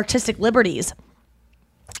artistic liberties,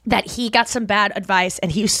 that he got some bad advice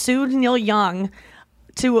and he sued Neil Young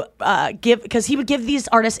to because he would give these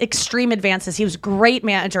artists extreme advances. He was a great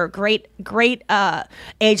manager, great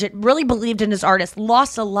agent, really believed in his artists,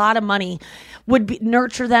 lost a lot of money,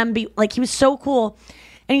 nurture them, he was so cool.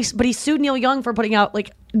 And he sued Neil Young for putting out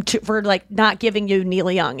for not giving you Neil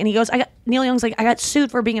Young. And he goes, Neil Young's like, I got sued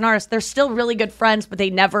for being an artist. They're still really good friends, but they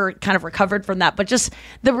never kind of recovered from that. But just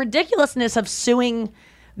the ridiculousness of suing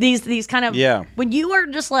these kind of, when you are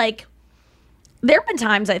just like, there have been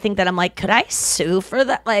times I think that I'm like, could I sue for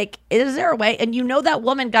that? Like, is there a way? And that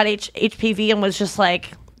woman got HPV and was just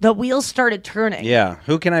like, the wheels started turning. Yeah.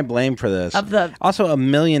 Who can I blame for this? Also, $1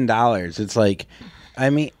 million. It's like, I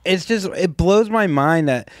mean, it blows my mind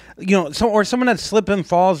that, or someone that slip and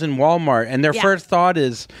falls in Walmart and their first thought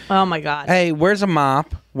is, oh my God, hey, where's a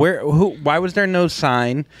mop? Why was there no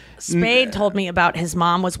sign? Spade told me about his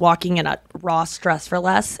mom was walking in a Ross Dress for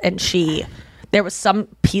Less, and there was some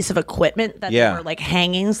piece of equipment that they were like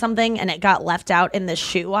hanging something, and it got left out in the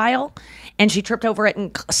shoe aisle, and she tripped over it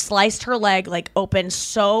and sliced her leg like open,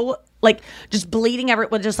 so like just bleeding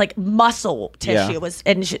everywhere, just like muscle tissue was,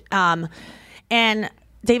 and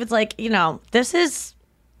David's like, this is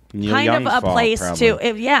Neil kind Young's of a place probably.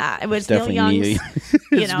 it was Neil Young's.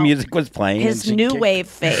 His music was playing. His new wave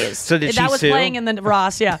phase. So did that she was sue? playing in the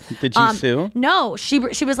Ross. Yeah. Did she sue? No, she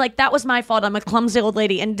was like, that was my fault. I'm a clumsy old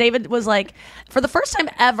lady. And David was like, for the first time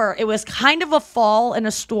ever, it was kind of a fall in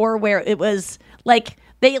a store where it was like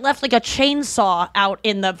they left like a chainsaw out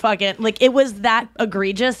in the fucking, like it was that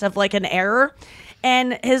egregious of like an error.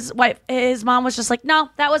 And his mom was just like, no,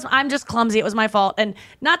 I'm just clumsy. It was my fault. And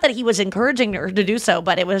not that he was encouraging her to do so,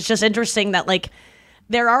 but it was just interesting that like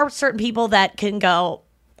there are certain people that can go,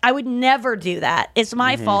 I would never do that. It's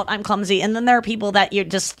my fault. I'm clumsy. And then there are people that you're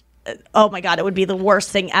just, oh my God, it would be the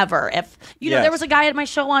worst thing ever. If, there was a guy at my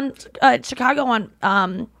show on Chicago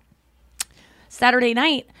on Saturday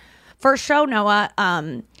night for a show, Noah.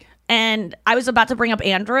 And I was about to bring up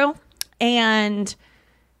Andrew, and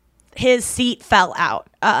his seat fell out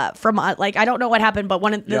from like, I don't know what happened, but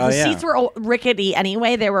one of the seats were rickety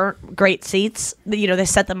anyway. They were great seats. They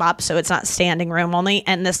set them up so it's not standing room only.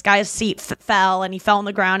 And this guy's seat fell, and he fell on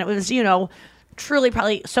the ground. It was, truly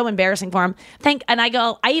probably so embarrassing for him.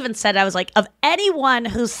 I even said, I was like, of anyone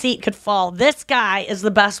whose seat could fall, this guy is the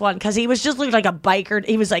best one, because he was just looked like a biker.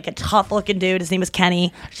 He was like a tough looking dude. His name was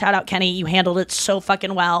Kenny. Shout out Kenny. You handled it so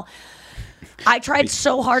fucking well. I tried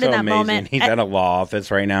so hard in that amazing. moment. He's at a law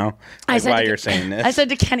office right now. Why you're saying this? I said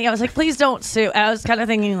to Kenny, I was like, please don't sue. I was kind of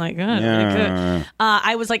thinking like,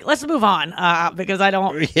 I was like, let's move on because I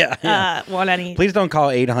don't want any. Please don't call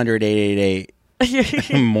 800-888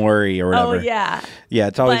 Maury or whatever. Oh, yeah. Yeah,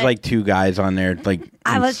 it's always like two guys on there. Like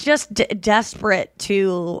I was just desperate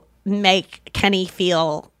to make Kenny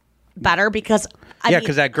feel better because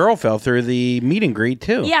because that girl fell through the meet and greet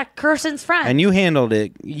too. Yeah, Kirsten's friend. And you handled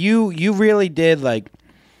it. You really did like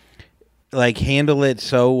handle it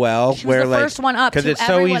so well. She was the first one up because it's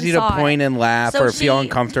so easy to point and laugh or feel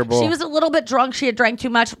uncomfortable. She was a little bit drunk. She had drank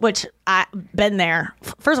too much, which I've been there.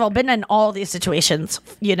 First of all, been in all these situations,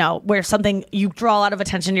 where something you draw a lot of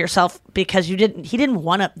attention to yourself because he didn't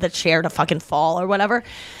want the chair to fucking fall or whatever.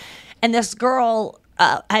 And this girl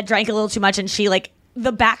had drank a little too much, and she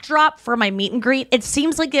the backdrop for my meet and greet, it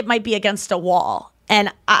seems like it might be against a wall.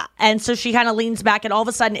 And so she kind of leans back, and all of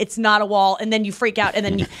a sudden it's not a wall, and then you freak out, and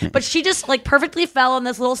then but she just perfectly fell on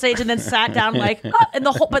this little stage and then sat down and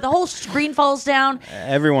the whole screen falls down.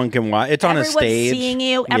 Everyone can watch. It's on a stage. Everyone's seeing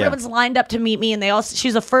you. Everyone's lined up to meet me, and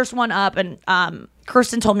she's the first one up, and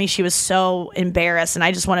Kirsten told me she was so embarrassed, and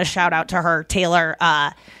I just want to shout out to her, Taylor.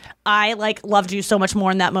 I loved you so much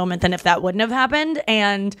more in that moment than if that wouldn't have happened,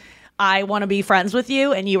 and I want to be friends with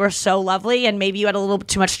you, and you were so lovely, and maybe you had a little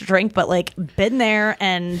too much to drink, but been there,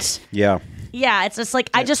 and yeah, it's just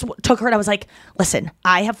I just took her and I was like, listen,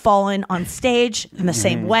 I have fallen on stage in the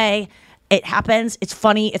same way. It happens. It's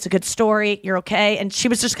funny. It's a good story. You're okay. And she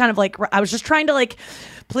was just kind of I was just trying to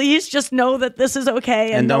please just know that this is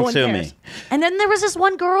okay. And don't no one sue cares. me. And then there was this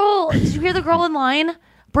one girl. Did you hear the girl in line?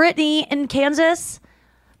 Brittany in Kansas.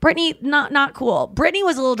 Brittany, not cool. Brittany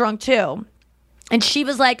was a little drunk too. And she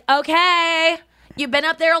was like, okay, you've been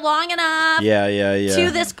up there long enough. Yeah.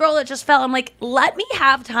 To this girl that just fell. I'm like, let me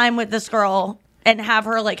have time with this girl and have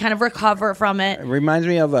her kind of recover from it. It reminds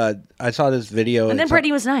me of I saw this video. And then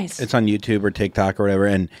Brittany was nice. It's on YouTube or TikTok or whatever.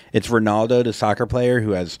 And it's Ronaldo, the soccer player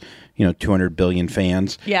who has, 200 billion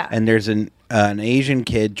fans. Yeah. And there's an Asian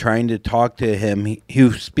kid trying to talk to him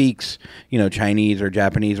who speaks, Chinese or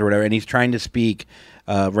Japanese or whatever. And he's trying to speak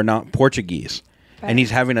Portuguese. Right. And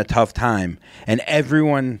he's having a tough time. And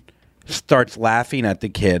everyone starts laughing at the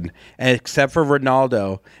kid, except for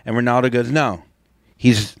Ronaldo. And Ronaldo goes, no,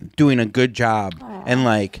 he's doing a good job. Aww. And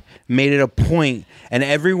made it a point. And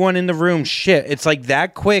everyone in the room, it's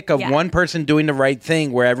that quick of one person doing the right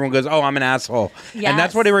thing where everyone goes, oh, I'm an asshole. Yes. And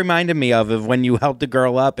that's what it reminded me of when you helped the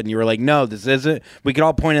girl up and you were like, no, this isn't. We could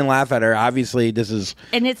all point and laugh at her. Obviously, this is.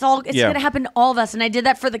 And it's going to happen to all of us. And I did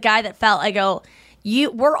that for the guy that fell. I go,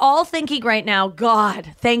 we're all thinking right now,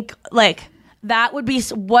 God, That would be,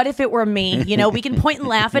 what if it were me? You know, we can point and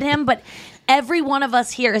laugh at him, but every one of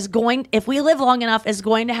us here is going, if we live long enough, is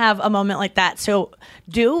going to have a moment like that. So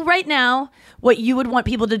do right now what you would want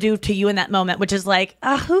people to do to you in that moment, which is like,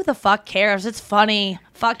 who the fuck cares? It's funny.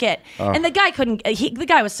 Fuck it. And the guy the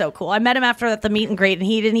guy was so cool. I met him after the meet and greet, and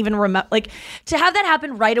he didn't even remember, like, to have that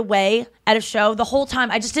happen right away at a show the whole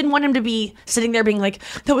time. I just didn't want him to be sitting there being like,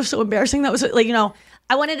 that was so embarrassing. That was like, you know,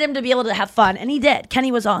 I wanted him to be able to have fun, and he did.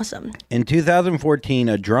 Kenny was awesome. In 2014,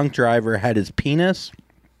 a drunk driver had his penis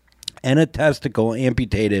and a testicle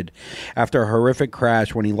amputated after a horrific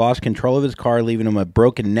crash when he lost control of his car, leaving him a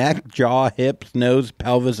broken neck, jaw, hips, nose,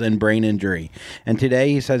 pelvis, and brain injury. And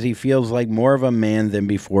today he says he feels like more of a man than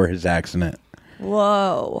before his accident.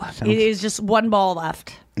 Whoa. He's just one ball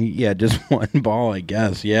left. Yeah, just one ball, I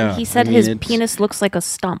guess. Yeah. He said his penis looks like a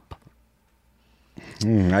stump.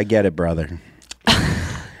 I get it, brother.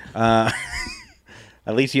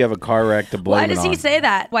 At least you have a car wreck to blame. Why does he say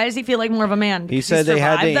that? Why does he feel like more of a man? He said they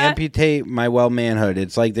had to amputate my manhood.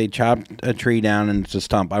 It's like they chopped a tree down and it's a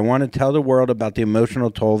stump. I want to tell the world about the emotional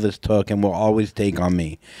toll this took and will always take on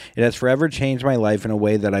me. It has forever changed my life in a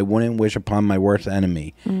way that I wouldn't wish upon my worst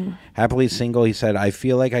enemy. Happily single, he said, I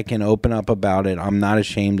feel like I can open up about it. I'm not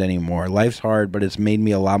ashamed anymore. Life's hard, but it's made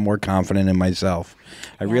me a lot more confident in myself.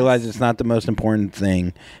 I realize it's not the most important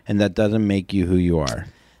thing, and that doesn't make you who you are.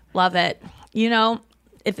 Love it. You know,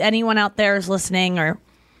 if anyone out there is listening or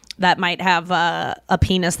that might have a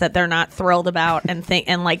penis that they're not thrilled about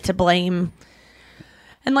and like to blame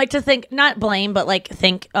and like to think, not blame, but like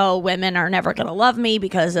think, oh, women are never going to love me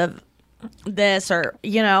because of this, or,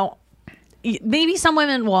 you know, maybe some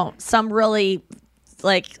women won't. Some really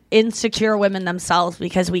like insecure women themselves,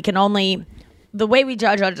 because we can only, the way we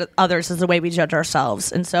judge others is the way we judge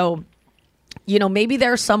ourselves. And so, you know, maybe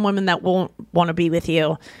there are some women that won't want to be with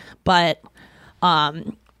you, but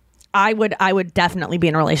I would definitely be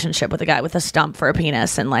in a relationship with a guy with a stump for a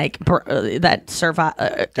penis and like that survive.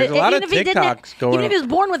 There's a lot of TikToks going. Even if he was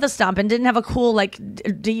born with a stump and didn't have a cool like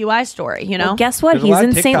DUI story, you know. Well, guess what? He's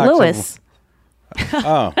in St. Louis.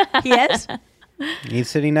 Oh, he is. He's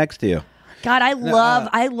sitting next to you. God, I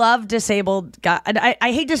love disabled guys.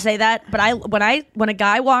 I hate to say that, but when a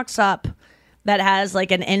guy walks up that has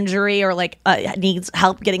like an injury or like needs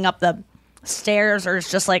help getting up the stairs, or it's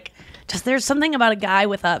just there's something about a guy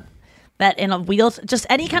with that in a wheel, just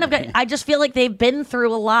any kind of guy. I just feel like they've been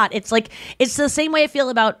through a lot. It's like, it's the same way I feel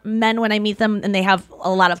about men when I meet them and they have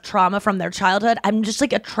a lot of trauma from their childhood. I'm just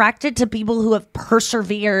like attracted to people who have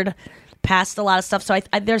persevered past a lot of stuff. So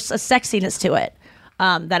there's a sexiness to it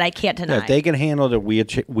that I can't deny. Yeah, if they can handle the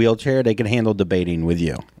wheelchair, they can handle debating with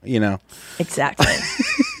you, you know? Exactly.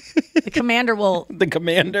 The commander will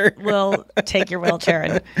take your wheelchair.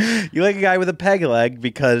 And you like a guy with a peg leg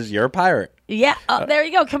because you're a pirate. Yeah, there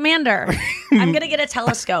you go, Commander. I'm gonna get a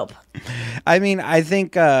telescope. I mean, I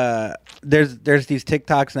think there's these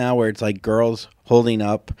TikToks now where it's like girls holding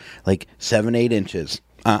up like 7-8 inches.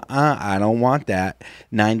 I don't want that.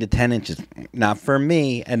 9 to 10 inches, not for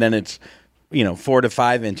me. And then it's 4 to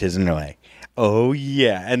 5 inches, and they're like, oh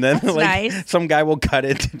yeah, and then like nice. Some guy will cut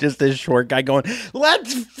it to just this short guy going,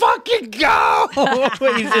 "Let's fucking go!"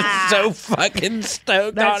 He's just so fucking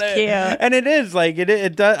stoked on it. Cute. And it is like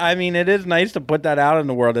it does. I mean, it is nice to put that out in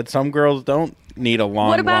the world that some girls don't need a long.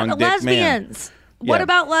 What about long dick lesbians? Man. What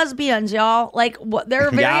about lesbians, y'all? Like,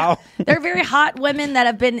 they're very hot women that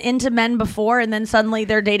have been into men before, and then suddenly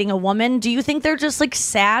they're dating a woman. Do you think they're just like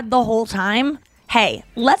sad the whole time? Hey,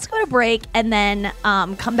 let's go to break and then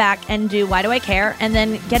come back and do Why Do I Care? And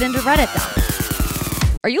then get into Reddit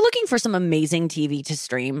then. Are you looking for some amazing TV to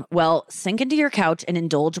stream? Well, sink into your couch and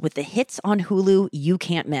indulge with the hits on Hulu you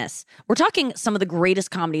can't miss. We're talking some of the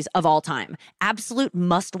greatest comedies of all time. Absolute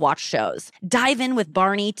must-watch shows. Dive in with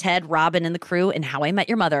Barney, Ted, Robin, and the crew in How I Met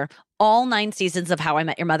Your Mother. All 9 seasons of How I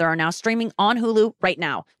Met Your Mother are now streaming on Hulu right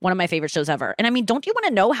now. One of my favorite shows ever. And I mean, don't you want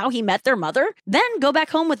to know how he met their mother? Then go back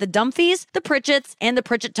home with the Dumfies, the Pritchetts, and the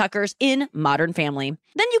Pritchett Tuckers in Modern Family.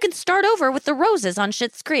 Then you can start over with the Roses on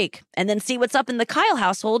Schitt's Creek. And then see what's up in the Kyle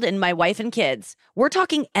household in My Wife and Kids. We're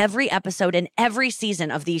talking every episode and every season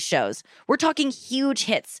of these shows. We're talking huge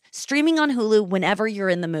hits, streaming on Hulu whenever you're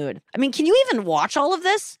in the mood. I mean, can you even watch all of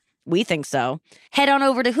this? We think so. Head on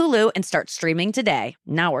over to Hulu and start streaming today.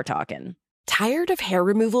 Now we're talking. Tired of hair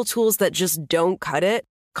removal tools that just don't cut it?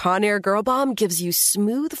 Conair Girl Bomb gives you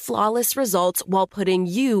smooth, flawless results while putting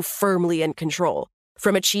you firmly in control.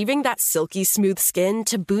 From achieving that silky smooth skin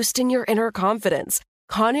to boosting your inner confidence,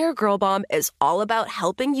 Conair Girl Bomb is all about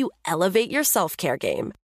helping you elevate your self-care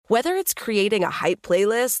game. Whether it's creating a hype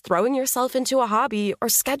playlist, throwing yourself into a hobby, or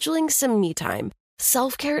scheduling some me time,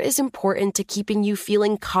 self-care is important to keeping you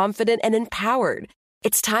feeling confident and empowered.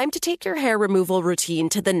 It's time to take your hair removal routine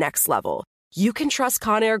to the next level. You can trust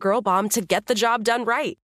Conair Girl Bomb to get the job done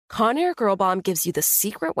right. Conair Girl Bomb gives you the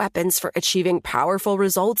secret weapons for achieving powerful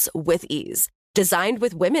results with ease. Designed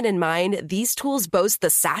with women in mind, these tools boast the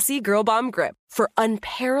sassy Girl Bomb grip for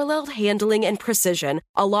unparalleled handling and precision,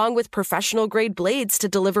 along with professional-grade blades to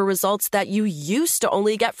deliver results that you used to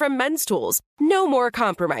only get from men's tools. No more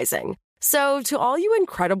compromising. So, to all you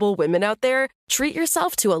incredible women out there, treat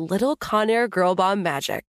yourself to a little Conair Girl Bomb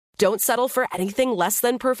magic. Don't settle for anything less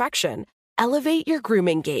than perfection. Elevate your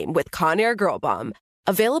grooming game with Conair Girl Bomb.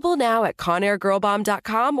 Available now at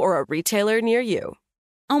ConairGirlBomb.com or a retailer near you.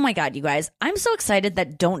 Oh my God, you guys. I'm so excited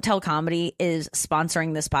that Don't Tell Comedy is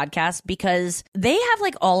sponsoring this podcast because they have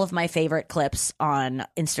like all of my favorite clips on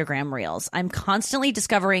Instagram Reels. I'm constantly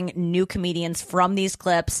discovering new comedians from these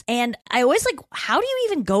clips. And I always like, how do you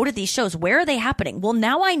even go to these shows? Where are they happening? Well,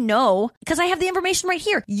 now I know because I have the information right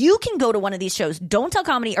here. You can go to one of these shows. Don't Tell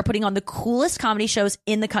Comedy are putting on the coolest comedy shows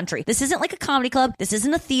in the country. This isn't like a comedy club. This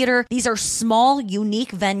isn't a theater. These are small,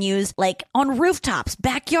 unique venues like on rooftops,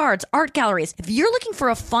 backyards, art galleries. If you're looking for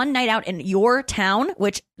a fun night out in your town,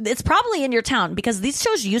 which it's probably in your town because these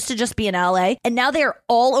shows used to just be in LA and now they are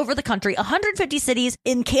all over the country, 150 cities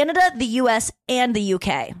in Canada, the US, and the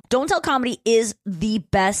UK. Don't Tell Comedy is the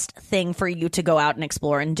best thing for you to go out and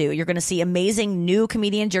explore and do. You're going to see amazing new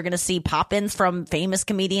comedians. You're going to see pop-ins from famous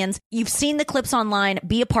comedians. You've seen the clips online.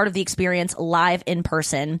 Be a part of the experience live in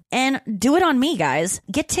person and do it on me, guys.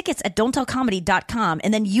 Get tickets at don'ttellcomedy.com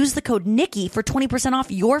and then use the code Nikki for 20%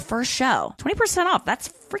 off your first show. 20% off.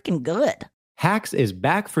 That's freaking good. Hacks is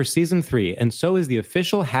back for season 3, and so is the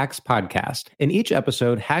official Hacks podcast. In each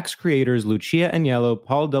episode, Hacks creators Lucia Agnello,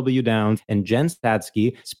 Paul W. Downs, and Jen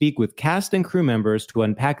Statsky speak with cast and crew members to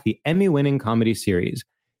unpack the Emmy-winning comedy series.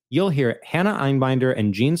 You'll hear Hannah Einbinder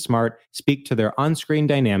and Jean Smart speak to their on-screen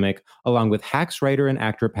dynamic, along with Hacks writer and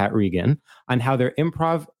actor Pat Regan, on how their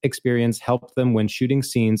improv experience helped them when shooting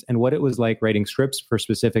scenes and what it was like writing scripts for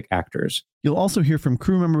specific actors. You'll also hear from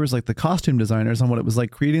crew members like the costume designers on what it was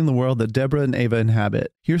like creating the world that Deborah and Ava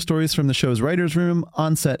inhabit. Hear stories from the show's writer's room,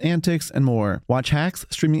 on-set antics, and more. Watch Hacks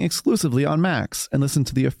streaming exclusively on Max, and listen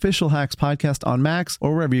to the official Hacks podcast on Max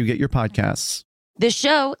or wherever you get your podcasts. This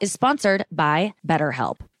show is sponsored by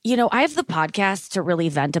BetterHelp. You know, I have the podcast to really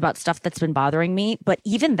vent about stuff that's been bothering me, but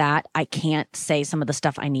even that, I can't say some of the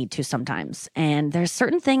stuff I need to sometimes. And there's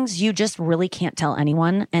certain things you just really can't tell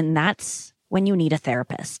anyone, and that's when you need a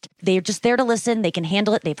therapist. They're just there to listen. They can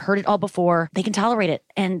handle it. They've heard it all before. They can tolerate it.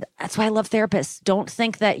 And that's why I love therapists. Don't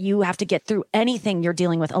think that you have to get through anything you're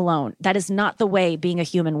dealing with alone. That is not the way being a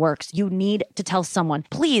human works. You need to tell someone.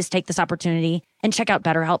 Please take this opportunity and check out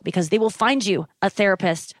BetterHelp because they will find you a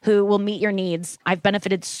therapist who will meet your needs. I've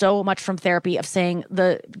benefited so much from therapy of saying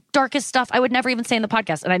the darkest stuff I would never even say in the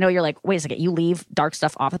podcast. And I know you're like, wait a second, you leave dark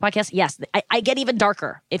stuff off the podcast? Yes, I get even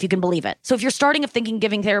darker, if you can believe it. So if you're starting of thinking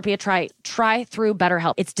giving therapy a try through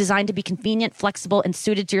BetterHelp. It's designed to be convenient, flexible, and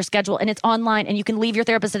suited to your schedule. And it's online and you can leave your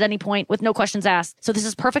therapist at any point with no questions asked. So this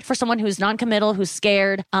is perfect for someone who's non-committal, who's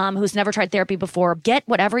scared, who's never tried therapy before. Get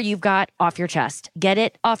whatever you've got off your chest. Get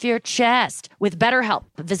it off your chest with BetterHelp.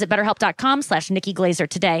 Visit BetterHelp.com/Nikki Glazer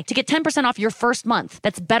today to get 10% off your first month.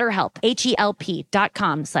 That's BetterHelp,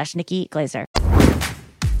 HELP.com/Nikki Glazer.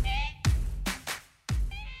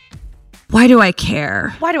 Why do I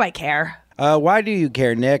care? Why do I care? Why do you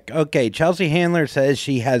care, Nick? Okay, Chelsea Handler says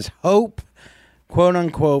she has hope, quote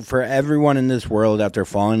unquote, for everyone in this world after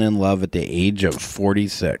falling in love at the age of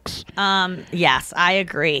 46. Yes, I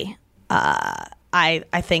agree.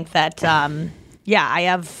 I think that, I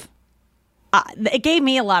have... it gave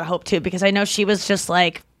me a lot of hope, too, because I know she was just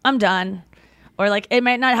like, I'm done. Or like, it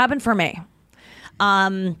might not happen for me.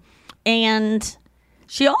 And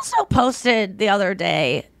she also posted the other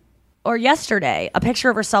day, or yesterday, a picture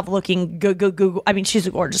of herself looking good. I mean, she's a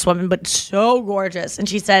gorgeous woman, but so gorgeous. And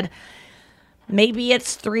she said, maybe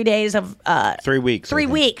it's 3 days of... 3 weeks. 3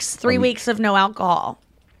 weeks. 3 weeks of no alcohol.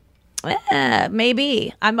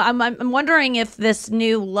 Maybe. I'm wondering if this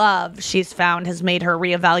new love she's found has made her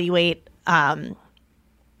reevaluate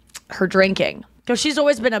her drinking, because she's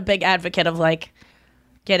always been a big advocate of like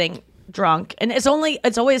getting drunk, and it's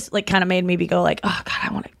always like kind of made me go like, oh god,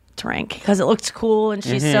 I want to drink because it looks cool, and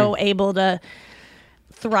she's so able to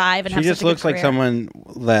thrive and she have just such a looks good like career. someone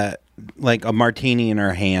that like a martini in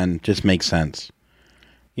her hand just makes sense.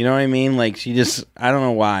 You know what I mean? Like she just, I don't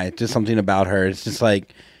know why, it's just something about her. It's just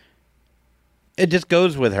like it just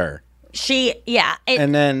goes with her. But she's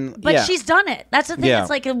done it. That's the thing. Yeah. It's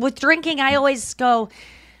like with drinking, I always go,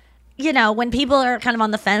 you know, when people are kind of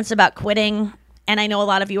on the fence about quitting, And I know a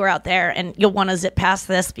lot of you are out there and you'll want to zip past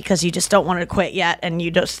this because you just don't want to quit yet. And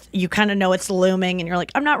you kind of know it's looming and you're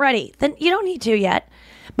like, I'm not ready. Then you don't need to yet.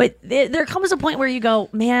 But there comes a point where you go,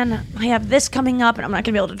 man, I have this coming up and I'm not going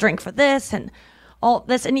to be able to drink for this and all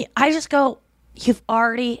this. And I just go, you've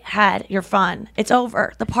already had your fun. It's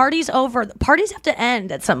over. The party's over. The parties have to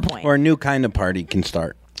end at some point. Or a new kind of party can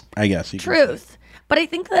start, I guess. Truth. But I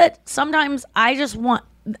think that sometimes I just want,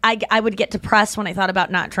 I would get depressed when I thought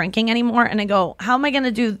about not drinking anymore. And I go, how am I going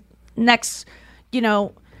to do next,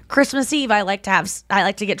 Christmas Eve? I like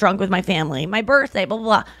to get drunk with my family. My birthday, blah, blah,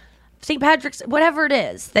 blah. St. Patrick's, whatever it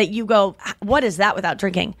is that you go, what is that without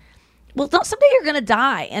drinking? Well, someday you're going to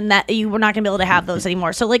die and that you were not going to be able to have those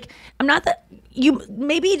anymore. So I'm not that you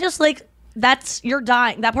maybe just you're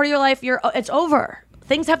dying. That part of your life, it's over.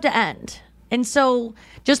 Things have to end. And so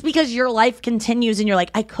just because your life continues and you're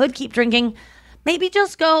like, I could keep drinking, maybe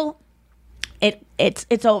just go,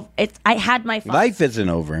 it's over. I had my fun. Life isn't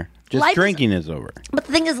over. Just drinking is over. But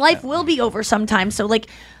the thing is, life will be over sometime. So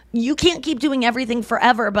you can't keep doing everything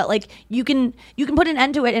forever, but you can put an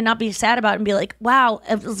end to it and not be sad about it and be like, wow,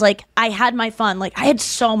 it was I had my fun. I had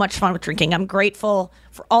so much fun with drinking. I'm grateful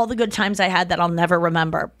for all the good times I had that I'll never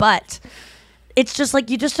remember. But it's just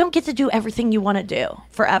you just don't get to do everything you want to do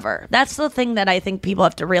forever. That's the thing that I think people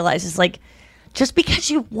have to realize is just because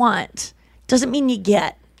you want doesn't mean you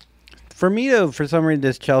get. For me, though, for some reason,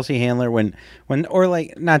 this Chelsea Handler, when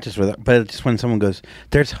not just with it, but just when someone goes,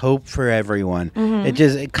 "There's hope for everyone,"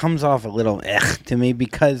 it comes off a little to me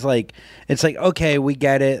because it's okay, we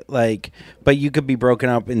get it, but you could be broken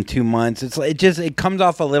up in 2 months. It comes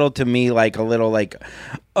off a little to me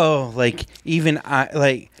even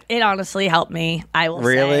I It honestly helped me. I will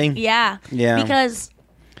really, say, yeah, because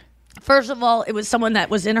first of all, it was someone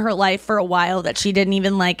that was in her life for a while that she didn't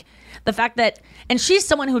even like. The fact that, and she's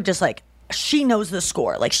someone who just she knows the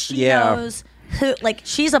score. She knows who,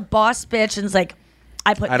 she's a boss bitch and is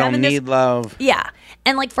I don't need love. Yeah.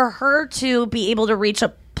 And for her to be able to reach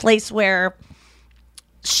a place where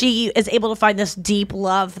she is able to find this deep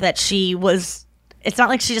love that she was, it's not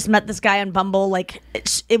like she just met this guy on Bumble.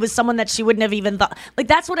 It was someone that she wouldn't have even thought.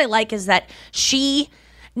 That's what I like is that she,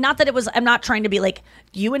 not that it was, I'm not trying to be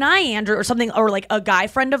you and I, Andrew, or something, or a guy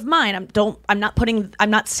friend of mine. I'm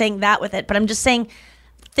not saying that with it, but I'm just saying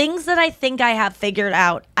things that I think I have figured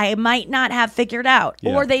out, I might not have figured out,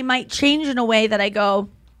 or they might change in a way that I go,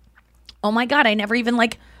 oh my God, I never even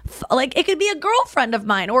it could be a girlfriend of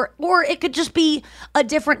mine, or it could just be a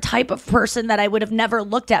different type of person that I would have never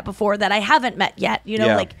looked at before that I haven't met yet.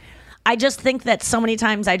 I just think that so many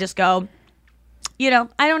times I just go, I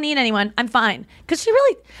don't need anyone. I'm fine. Because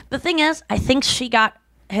the thing is, I think she got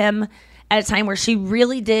him at a time where she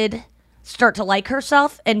really did start to like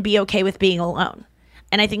herself and be okay with being alone.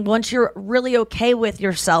 And I think once you're really okay with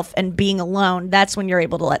yourself and being alone, that's when you're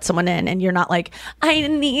able to let someone in and you're not I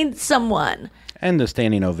need someone. And the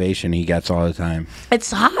standing ovation he gets all the time.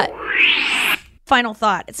 It's hot. Final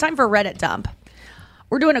thought. It's time for Reddit dump.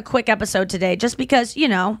 We're doing a quick episode today just because,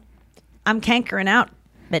 I'm cankering out,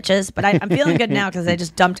 bitches. But I'm feeling good now because I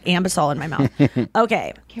just dumped Anbesol in my mouth.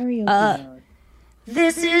 Okay. Karaoke mode.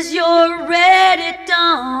 This is your Reddit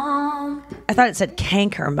dump. I thought it said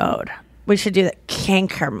canker mode. We should do that.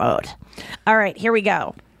 Canker mode. All right, here we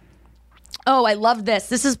go. Oh, I love this.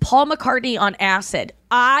 This is Paul McCartney on acid.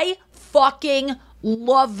 I fucking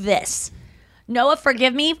love this. Noah,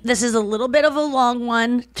 forgive me. This is a little bit of a long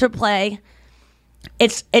one to play.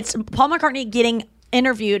 It's Paul McCartney getting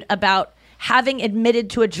interviewed about having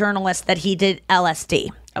admitted to a journalist that he did LSD.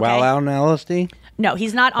 Okay? While on LSD? No,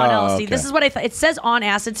 he's not on LSD. Okay. This is what I thought. It says on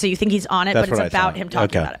acid, so you think he's on it, That's but it's what I about thought. him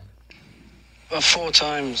talking Okay. about it. Well, 4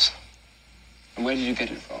 times. And where did you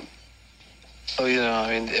get it from? Oh,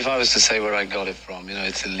 if I was to say where I got it from,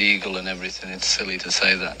 it's illegal and everything. It's silly to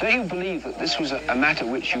say that. Do you believe that this was a matter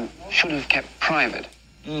which you should have kept private?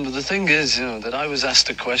 But the thing is, that I was asked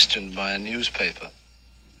a question by a newspaper.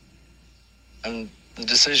 And the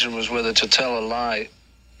decision was whether to tell a lie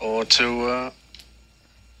or to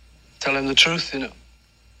tell him the truth,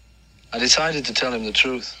 I decided to tell him the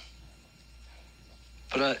truth.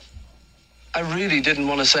 But I really didn't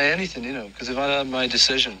want to say anything, because if I had my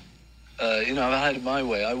decision, if I had it my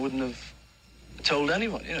way, I wouldn't have told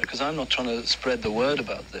anyone, because I'm not trying to spread the word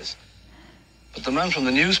about this. But the man from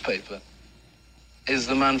the newspaper is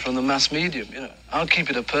the man from the mass medium, I'll keep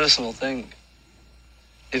it a personal thing.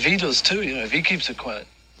 If he does too, if he keeps it quiet.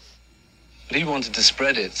 But he wanted to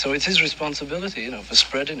spread it, so it's his responsibility, for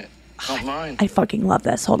spreading it, not mine. I fucking love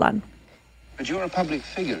this. Hold on. But you're a public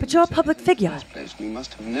figure. But you're a public figure. In the first place, you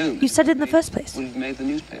must have known. You said it in the first place. Would have made the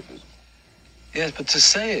newspapers. Yes, but to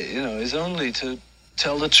say it, is only to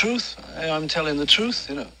tell the truth. I'm telling the truth,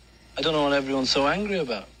 I don't know what everyone's so angry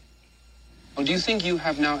about. Or do you think you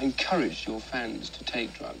have now encouraged your fans to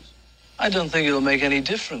take drugs? I don't think it'll make any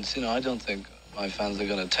difference, I don't think my fans are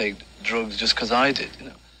going to take drugs just because I did,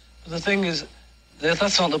 But the thing is,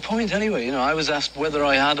 that's not the point anyway, I was asked whether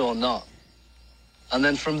I had or not. And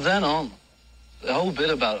then from then on, the whole bit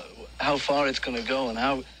about how far it's going to go and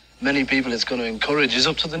how many people it's going to encourage is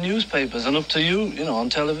up to the newspapers and up to you, on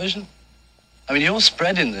television. I mean, you're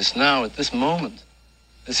spreading this now at this moment.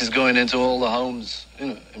 This is going into all the homes,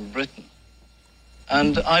 in Britain.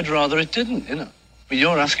 And I'd rather it didn't, But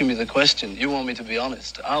you're asking me the question. You want me to be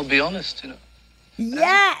honest. I'll be honest,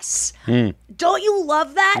 Yes. Don't you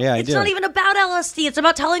love that? Yeah, it's I do. not even about LSD. It's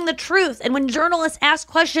about telling the truth. And when journalists ask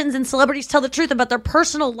questions and celebrities tell the truth about their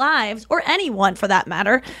personal lives, or anyone for that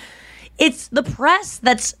matter, it's the press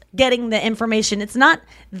that's getting the information. It's not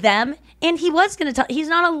them. And he was going to tell. He's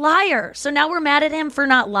not a liar. So now we're mad at him for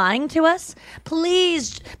not lying to us.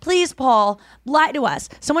 Please, Paul, lie to us.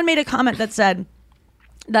 Someone made a comment that said,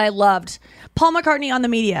 that I loved. Paul McCartney on the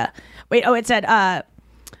media. Wait, it said,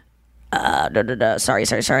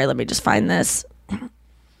 sorry. Let me just find this.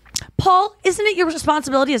 Paul, isn't it your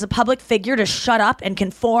responsibility as a public figure to shut up and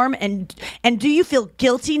conform? And do you feel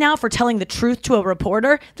guilty now for telling the truth to a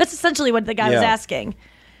reporter? That's essentially what the guy was asking.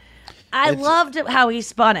 I loved how he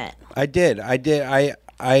spun it. I did. I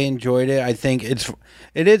enjoyed it. I think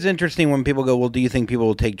it is interesting when people go, well, do you think people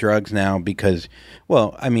will take drugs now? Because,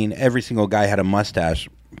 well, I mean, every single guy had a mustache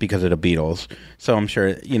because of the Beatles. So I'm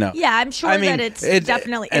sure, Yeah, I'm sure that it's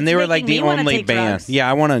definitely. And they were like the only band. Drugs. Yeah,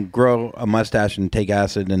 I want to grow a mustache and take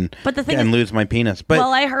acid and lose my penis. But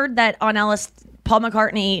I heard that on Paul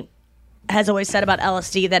McCartney has always said about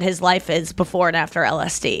LSD that his life is before and after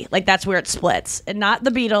LSD. Like, that's where it splits. And not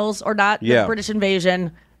the Beatles or not the British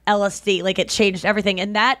invasion. LSD, like, it changed everything.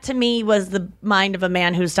 And that to me was the mind of a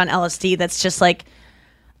man who's done LSD. That's just like,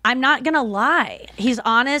 I'm not gonna lie, he's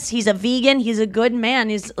honest, he's a vegan, he's a good man.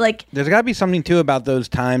 He's like, there's got to be something too about those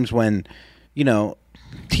times when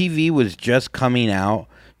TV was just coming out,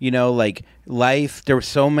 like life, there were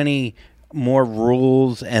so many more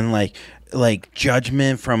rules and like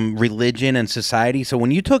judgment from religion and society. So when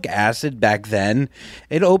you took acid back then,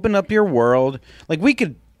 it opened up your world. Like, we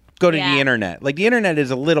could go to the internet. Like, the internet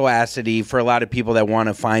is a little acidy for a lot of people that want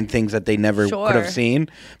to find things that they never could have seen.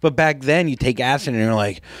 But back then, you take acid and you're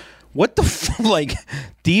like, what the like,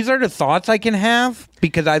 these are the thoughts I can have?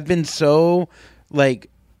 Because I've been so,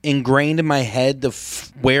 like, ingrained in my head to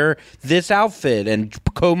wear this outfit and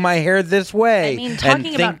comb my hair this way. I mean,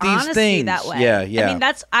 talking about honesty that way. Yeah. I mean,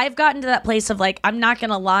 I've gotten to that place of, like, I'm not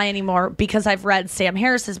going to lie anymore because I've read Sam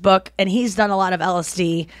Harris's book and he's done a lot of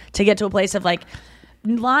LSD to get to a place of, like,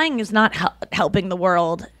 lying is not helping the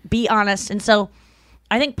world. Be honest. And so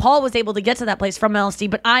I think Paul was able to get to that place from LSD,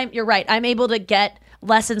 but you're right. I'm able to get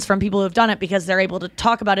lessons from people who have done it because they're able to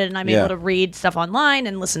talk about it, and I'm able to read stuff online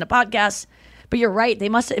and listen to podcasts. But you're right. It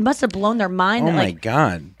must have blown their mind. Oh, my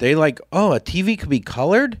God. They a TV could be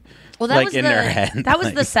colored? Well, that was in their head. That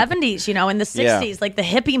was the 70s, in the 60s. Like, the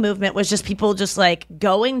hippie movement was just people just, like,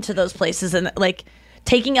 going to those places and, like,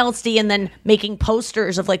 taking LSD and then making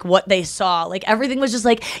posters of, like, what they saw. Like, everything was just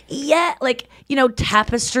like,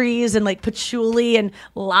 tapestries and, like, patchouli and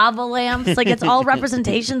lava lamps. Like, it's all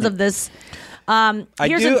representations of this. I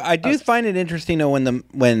do find it interesting though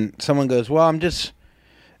when someone goes, well,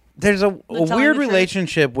 there's a weird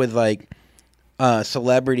relationship with, like,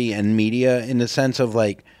 celebrity and media, in the sense of,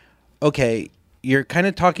 like, okay, you're kind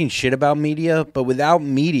of talking shit about media, but without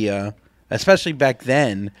media, especially back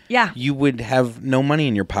then, you would have no money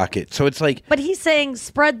in your pocket. So it's like, but he's saying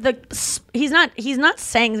he's not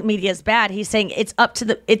saying media is bad. He's saying it's up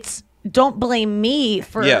to don't blame me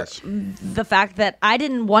for the fact that I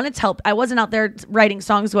didn't want to tell. I wasn't out there writing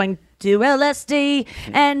songs going, do LSD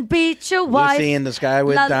and beat your wife. Lucy in the sky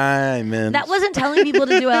with diamonds. That wasn't telling people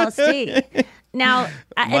to do LSD. Now,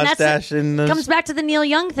 mustache and comes back to the Neil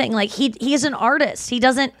Young thing. Like, he's an artist. He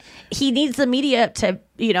needs the media to,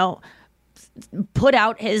 put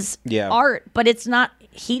out his art, but it's not.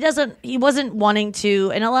 He wasn't wanting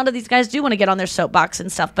to, and a lot of these guys do want to get on their soapbox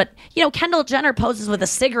and stuff. But Kendall Jenner poses with a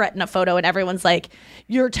cigarette in a photo, and everyone's like,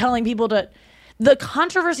 "You're telling people to." The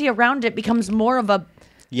controversy around it becomes more of a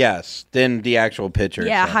than the actual picture.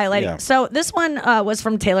 Yeah, highlighting. Yeah. So this one was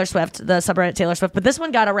from Taylor Swift, the subreddit Taylor Swift, but this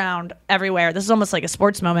one got around everywhere. This is almost like a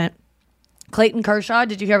sports moment. Clayton Kershaw,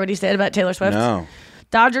 did you hear what he said about Taylor Swift? No.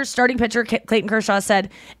 Dodgers starting pitcher Clayton Kershaw said,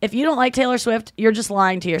 if you don't like Taylor Swift, you're just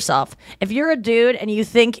lying to yourself. If you're a dude and you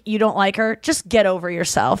think you don't like her, just get over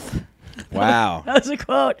yourself. Wow. That was a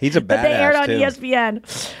quote. He's a badass, that they aired on too.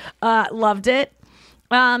 ESPN. Loved it.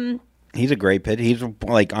 He's a great pitcher. He's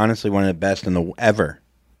like honestly one of the best in the ever.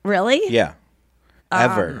 Really? Yeah.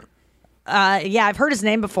 Ever. Yeah, I've heard his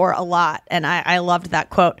name before a lot, and I loved that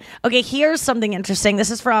quote. Okay, here's something interesting.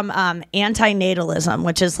 This is from antinatalism,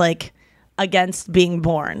 which is like against being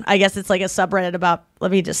born. I guess it's like a subreddit about,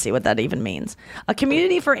 let me just see what that even means. A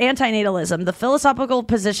community for antinatalism, the philosophical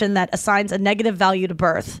position that assigns a negative value to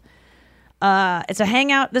birth. It's a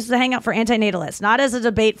hangout. This is a hangout for antinatalists, not as a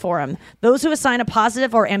debate forum. Those who assign a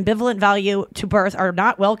positive or ambivalent value to birth are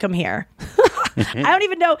not welcome here. I don't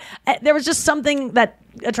even know. There was just something that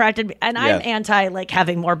attracted me, and I'm anti like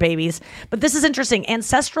having more babies. But this is interesting.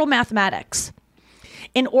 Ancestral mathematics.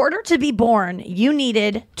 In order to be born, you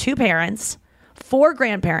needed 2 parents, 4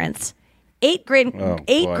 grandparents, 8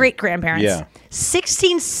 great-grandparents,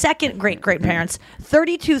 16 second great-grandparents,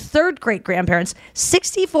 32 third great-grandparents,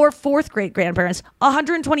 64 fourth great-grandparents,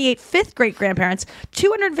 128 fifth great-grandparents,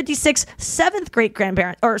 256 seventh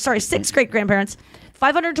great-grandparents, or sorry, 6th great-grandparents,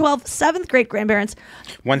 512 seventh great-grandparents.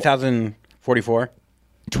 1,044?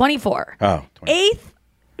 24. Oh. 8th,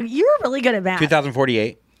 you're really good at math.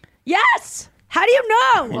 2,048? Yes! How do you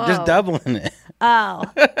know? You're just doubling it. Oh.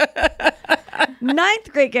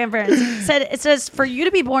 9th great-grandparents said, it says, for you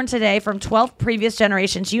to be born today from 12 previous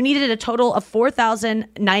generations, you needed a total of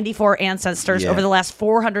 4,094 ancestors over the last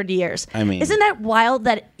 400 years. I mean, isn't that wild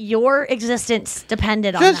that your existence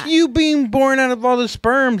depended on just that? you being born out of all the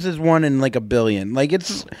sperms is 1 in like a billion. Like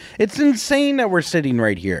it's insane that we're sitting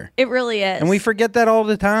right here. It really is. And we forget that all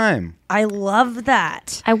the time. I love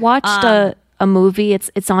that. I watched a movie.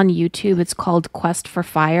 It's on YouTube. It's called Quest for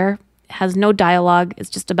Fire. It has no dialogue. It's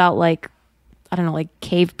just about like, I don't know, like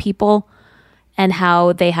cave people and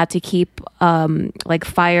how they had to keep like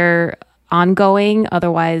fire ongoing.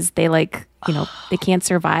 Otherwise they like, you know, they can't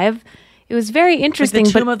survive. It was very interesting.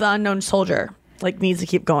 Like the Tomb of the Unknown Soldier like needs to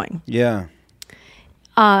keep going. Yeah.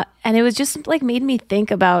 And it was just like made me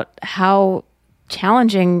think about how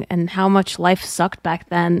challenging and how much life sucked back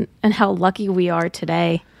then and how lucky we are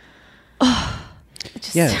today.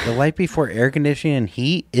 The life before air conditioning and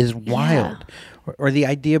heat is wild. Or the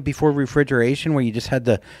idea before refrigeration where you just had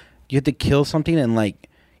to kill something and like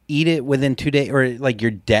eat it within 2 days, or like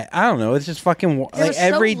you're dead. I don't know. It's just fucking like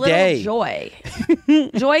every day. Joy.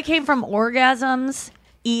 Joy came from orgasms,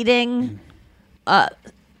 eating,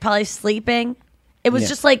 probably sleeping. It was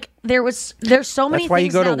just like there's so many. That's why you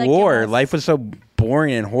things go now to war. Life was so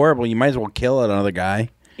boring and horrible. You might as well kill another guy.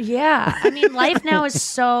 Yeah, I mean, life now is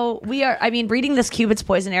so reading this Cupid's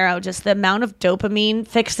Poison Arrow, just the amount of dopamine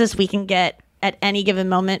fixes we can get at any given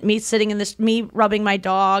moment. Me rubbing my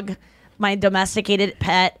dog, my domesticated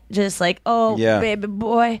pet, just like, baby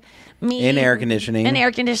boy. Me in air conditioning.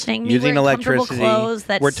 Me using electricity. Clothes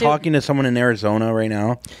that We're talking to someone in Arizona right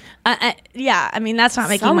now. I mean, that's not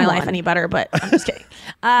making my life any better, but I'm just kidding.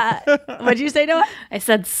 What'd you say, Noah? I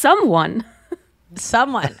said someone.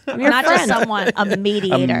 Someone, not just someone, a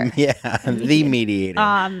mediator. The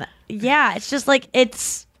mediator. It's just like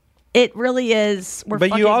it really is. We're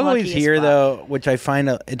but you always hear fuck. though, which I find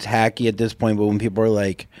it's hacky at this point. But when people are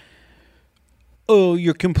like, "Oh,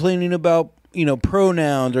 you're complaining about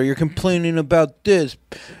pronouns," or "You're complaining about this,"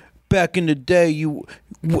 back in the day,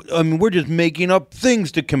 we're just making up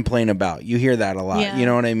things to complain about. You hear that a lot. Yeah. You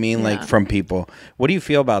know what I mean? Like from people. What do you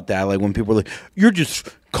feel about that? Like when people are like, "You're just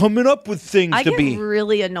coming up with things I to get be."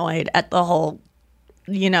 really annoyed at the whole.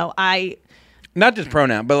 Not just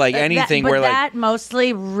pronoun, but like anything where like that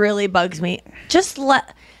mostly really bugs me. Just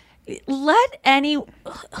let any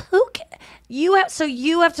who can, you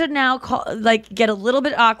have to now get a little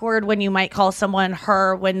bit awkward when you might call someone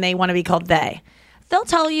her when they want to be called they. They'll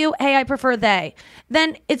tell you, "Hey, I prefer they."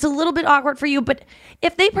 Then it's a little bit awkward for you, but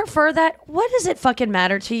if they prefer that, what does it fucking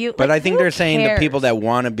matter to you? But like, I think they're saying the people that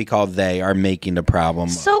want to be called they are making the problem.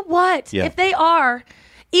 So what? Yeah. If they are,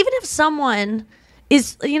 even if someone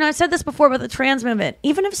is, I've said this before about the trans movement,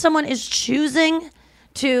 even if someone is choosing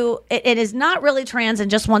to, it is not really trans and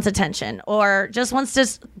just wants attention or just wants to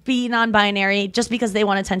be non-binary just because they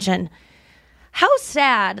want attention. How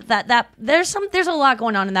sad that there's a lot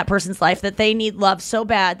going on in that person's life that they need love so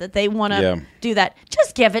bad that they want to do that.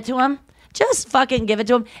 Just give it to them. Just fucking give it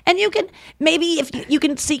to them. And you can, maybe if you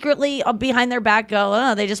can secretly behind their back go,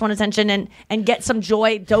 "Oh, they just want attention," and get some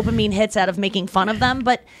joy, dopamine hits out of making fun of them.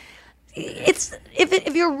 But it's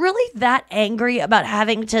if you're really that angry about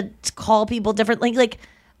having to call people differently, like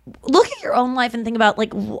look at your own life and think about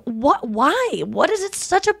like why is it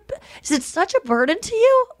such a burden to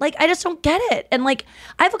you? Like I just don't get it. And like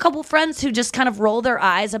I have a couple friends who just kind of roll their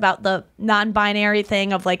eyes about the non-binary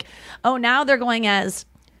thing of like, oh, now they're going as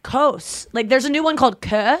Kos. Like, there's a new one called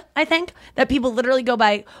K, I think, that people literally go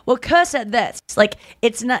by, well, K said this. Like,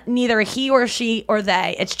 it's not neither a he or she or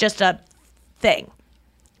they. It's just a thing.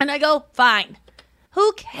 And I go, fine.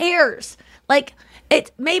 Who cares? Like,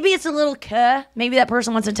 maybe it's a little K. Maybe that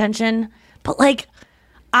person wants attention. But, like,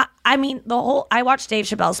 I mean, I watched Dave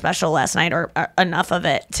Chappelle's special last night, or enough of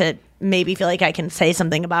it to maybe feel like I can say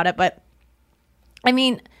something about it. But, I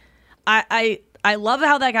mean, I love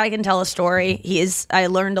how that guy can tell a story. I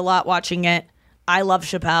learned a lot watching it. I love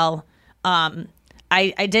Chappelle.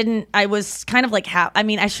 I was kind of like half, I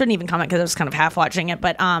mean, I shouldn't even comment because I was kind of half watching it,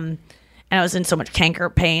 but, and I was in so much canker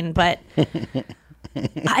pain, but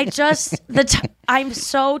I'm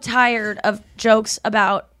so tired of jokes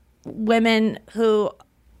about women who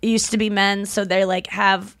used to be men, so they like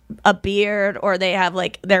have a beard, or they have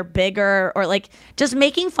like they're bigger, or like just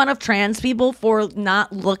making fun of trans people for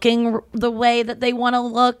not looking the way that they want to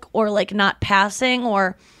look, or like not passing,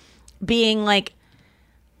 or being like,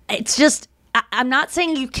 it's just, I'm not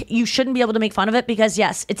saying you shouldn't be able to make fun of it, because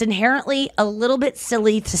yes, it's inherently a little bit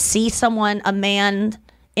silly to see someone, a man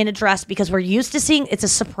in a dress, because we're used to seeing, it's a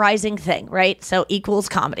surprising thing, right? So equals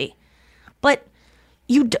comedy. But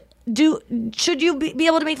should you be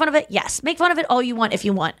able to make fun of it? Yes. Make fun of it all you want if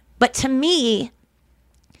you want. But to me,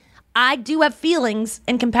 I do have feelings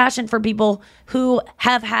and compassion for people who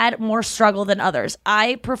have had more struggle than others.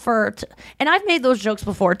 I prefer to, and I've made those jokes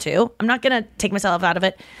before too. I'm not going to take myself out of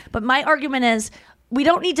it. But my argument is, we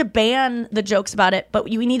don't need to ban the jokes about it, but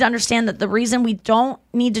we need to understand that the reason we don't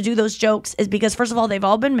need to do those jokes is because, first of all, they've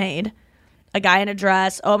all been made. A guy in a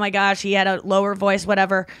dress, oh my gosh, he had a lower voice,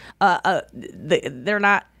 whatever. They're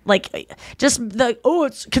not like just the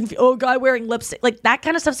guy wearing lipstick, like that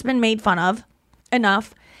kind of stuff's been made fun of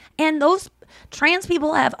enough. And those trans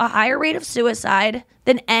people have a higher rate of suicide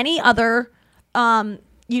than any other, than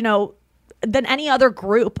any other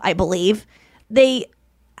group. I believe they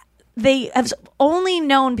have only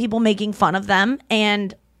known people making fun of them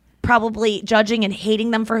and probably judging and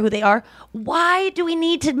hating them for who they are. Why do we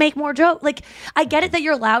need to make more jokes? Like, I get it that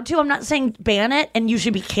you're allowed to. I'm not saying ban it and you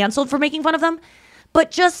should be canceled for making fun of them.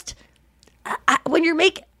 But just when you're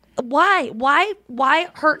why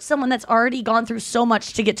hurt someone that's already gone through so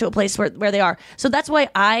much to get to a place where they are? So that's why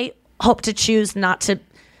I hope to choose not to,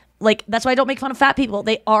 like, that's why I don't make fun of fat people.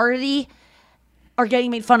 They already are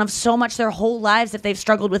getting made fun of so much their whole lives if they've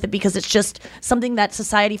struggled with it, because it's just something that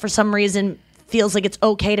society for some reason feels like it's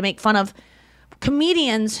okay to make fun of.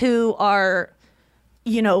 Comedians who are,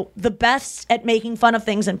 the best at making fun of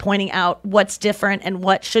things and pointing out what's different and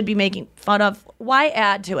what should be making fun of, why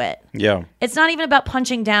add to it? Yeah. It's not even about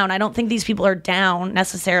punching down. I don't think these people are down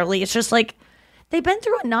necessarily. It's just like, they've been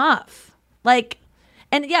through enough. Like,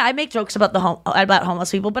 and yeah, I make jokes about about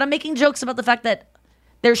homeless people, but I'm making jokes about the fact that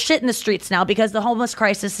there's shit in the streets now because the homeless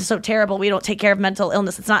crisis is so terrible. We don't take care of mental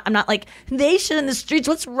illness. I'm not like, they shit in the streets.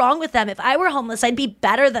 What's wrong with them? If I were homeless, I'd be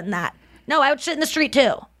better than that. No, I would shit in the street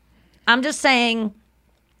too. I'm just saying,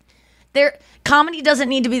 comedy doesn't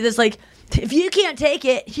need to be this like, if you can't take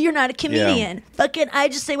it, you're not a comedian. Yeah. Fucking, I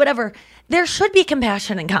just say whatever. There should be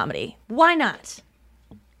compassion in comedy. Why not?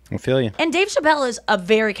 I feel you. And Dave Chappelle is a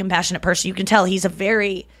very compassionate person. You can tell he's a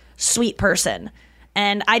very sweet person.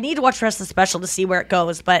 And I need to watch the rest of the special to see where it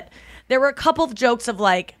goes. But there were a couple of jokes of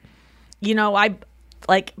like, I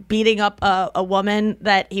like beating up a woman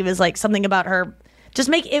that he was like something about her.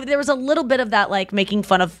 There was a little bit of that, like making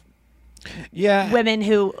fun of women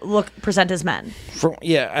who present as men.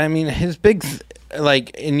 I mean, his big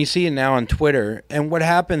and you see it now on Twitter, and what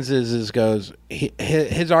happens is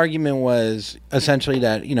his argument was essentially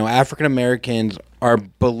that African Americans are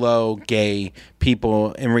below gay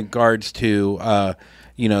people in regards to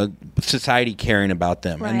society caring about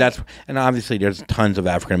them. Right. And obviously there's tons of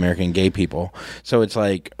African American gay people, so it's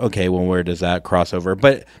like, okay, well, where does that cross over?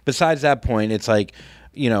 But besides that point, it's like,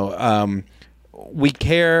 we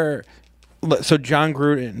care. So John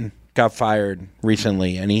Gruden got fired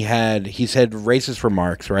recently, and he said racist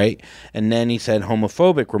remarks, right? And then he said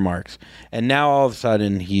homophobic remarks, and now all of a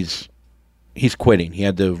sudden he's quitting.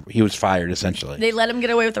 He was fired essentially. They let him get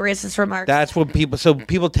away with the racist remarks. That's what people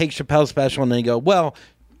take Chappelle's special and they go, well,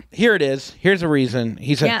 here it is. Here's a reason.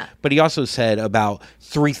 He said, but he also said about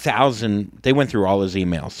 3,000. They went through all his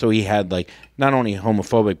emails, so he had like not only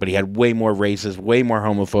homophobic, but he had way more racist, way more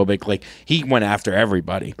homophobic. Like he went after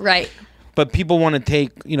everybody. Right. But people want to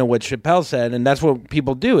take, what Chappelle said, and that's what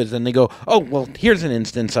people do is then they go, oh, well, here's an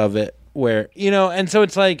instance of it where, and so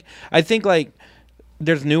it's like, I think like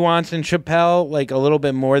there's nuance in Chappelle, like a little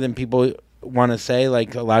bit more than people want to say.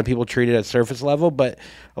 Like a lot of people treat it at surface level, but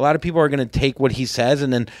a lot of people are going to take what he says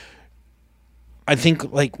and then I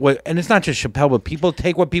think like what, and it's not just Chappelle, but people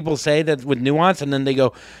take what people say that with nuance, and then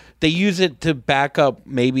they use it to back up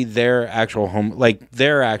maybe their actual beliefs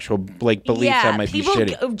that might be shitty.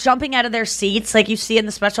 People jumping out of their seats, like you see in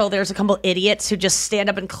the special, there's a couple idiots who just stand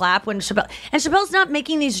up and clap when Chappelle's not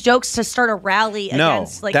making these jokes to start a rally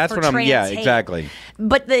against, like, that's for what trans hate. exactly.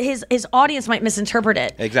 But his audience might misinterpret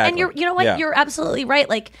it. Exactly. And you know what? Yeah. You're absolutely right.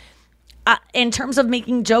 Like, in terms of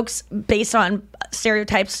making jokes based on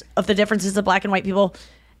stereotypes of the differences of black and white people,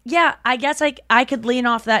 yeah, I guess I could lean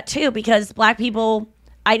off that too, because black people,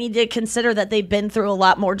 I need to consider that they've been through a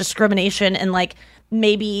lot more discrimination, and like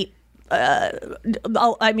maybe,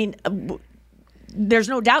 there's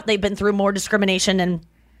no doubt they've been through more discrimination and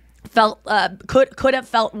felt could have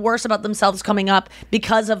felt worse about themselves coming up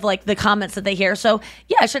because of like the comments that they hear. So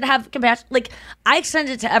yeah, I should have compassion. Like, I extend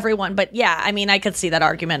it to everyone, but yeah, I mean, I could see that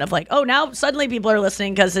argument of like, oh, now suddenly people are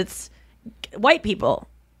listening because it's white people.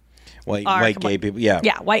 White gay people, yeah.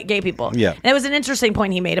 Yeah, white gay people. Yeah. And it was an interesting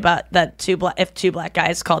point he made about that if two black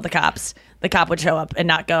guys called the cops, the cop would show up and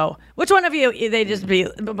not go, which one of you? They just be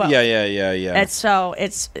both. Yeah. It's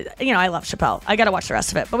I love Chappelle. I got to watch the rest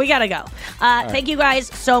of it, but we got to go. Thank you guys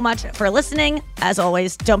so much for listening. As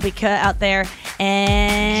always, don't be cut out there.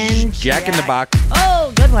 And Jack in the Box.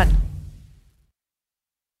 Oh, good one.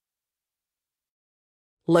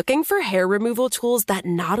 Looking for hair removal tools that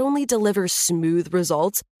not only deliver smooth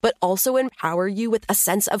results, but also empower you with a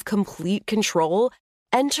sense of complete control?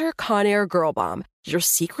 Enter Conair Girl Bomb, your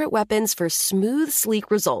secret weapons for smooth, sleek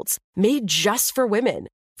results, made just for women.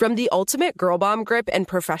 From the ultimate Girl Bomb grip and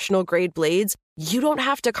professional grade blades, you don't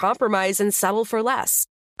have to compromise and settle for less.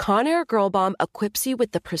 Conair Girl Bomb equips you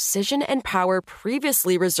with the precision and power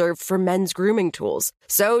previously reserved for men's grooming tools.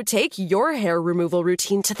 So take your hair removal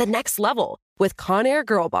routine to the next level with Conair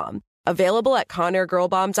Girl Bomb. Available at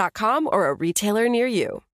ConairGirlBomb.com or a retailer near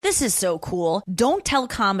you. This is so cool. Don't Tell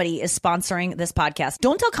Comedy is sponsoring this podcast.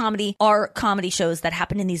 Don't Tell Comedy are comedy shows that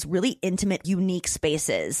happen in these really intimate, unique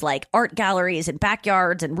spaces like art galleries and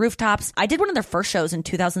backyards and rooftops. I did one of their first shows in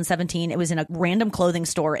 2017. It was in a random clothing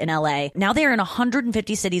store in LA. Now they are in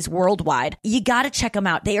 150 cities worldwide. You got to check them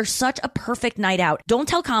out. They are such a perfect night out. Don't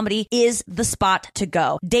Tell Comedy is the spot to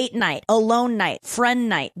go. Date night, alone night, friend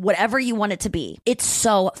night, whatever you want it to be. It's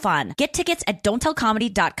so fun. Get tickets at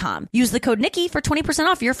don'ttellcomedy.com. Use the code Nikki for 20%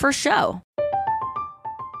 off your first show.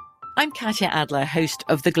 I'm Katya Adler, host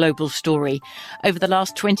of The Global Story. Over the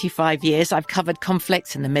last 25 years, I've covered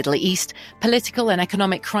conflicts in the Middle East, political and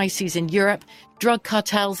economic crises in Europe, drug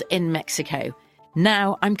cartels in Mexico.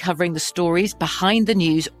 Now I'm covering the stories behind the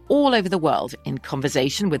news all over the world in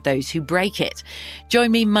conversation with those who break it.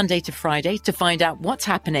 Join me Monday to Friday to find out what's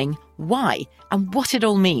happening, why, and what it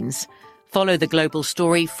all means. Follow The Global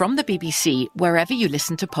Story from the BBC wherever you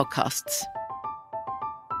listen to podcasts.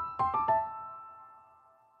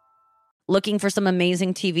 Looking for some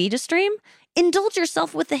amazing TV to stream? Indulge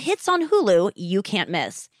yourself with the hits on Hulu you can't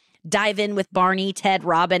miss. Dive in with Barney, Ted,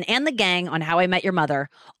 Robin, and the gang on How I Met Your Mother.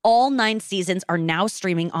 All 9 seasons are now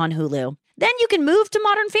streaming on Hulu. Then you can move to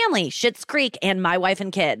Modern Family, Schitt's Creek, and My Wife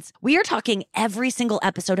and Kids. We are talking every single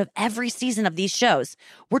episode of every season of these shows.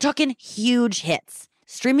 We're talking huge hits.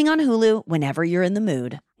 Streaming on Hulu whenever you're in the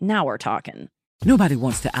mood. Now we're talking. Nobody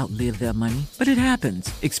wants to outlive their money, but it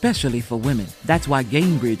happens, especially for women. That's why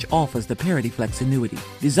Gainbridge offers the Parity Flex annuity,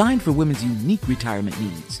 designed for women's unique retirement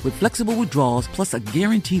needs. With flexible withdrawals plus a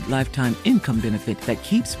guaranteed lifetime income benefit that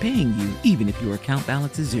keeps paying you even if your account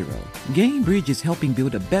balance is zero. Gainbridge is helping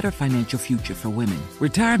build a better financial future for women.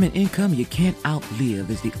 Retirement income you can't outlive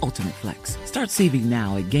is the ultimate flex. Start saving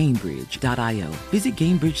now at Gainbridge.io. Visit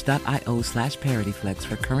Gainbridge.io/ParityFlex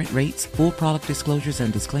for current rates, full product disclosures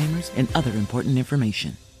and disclaimers, and other important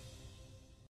information.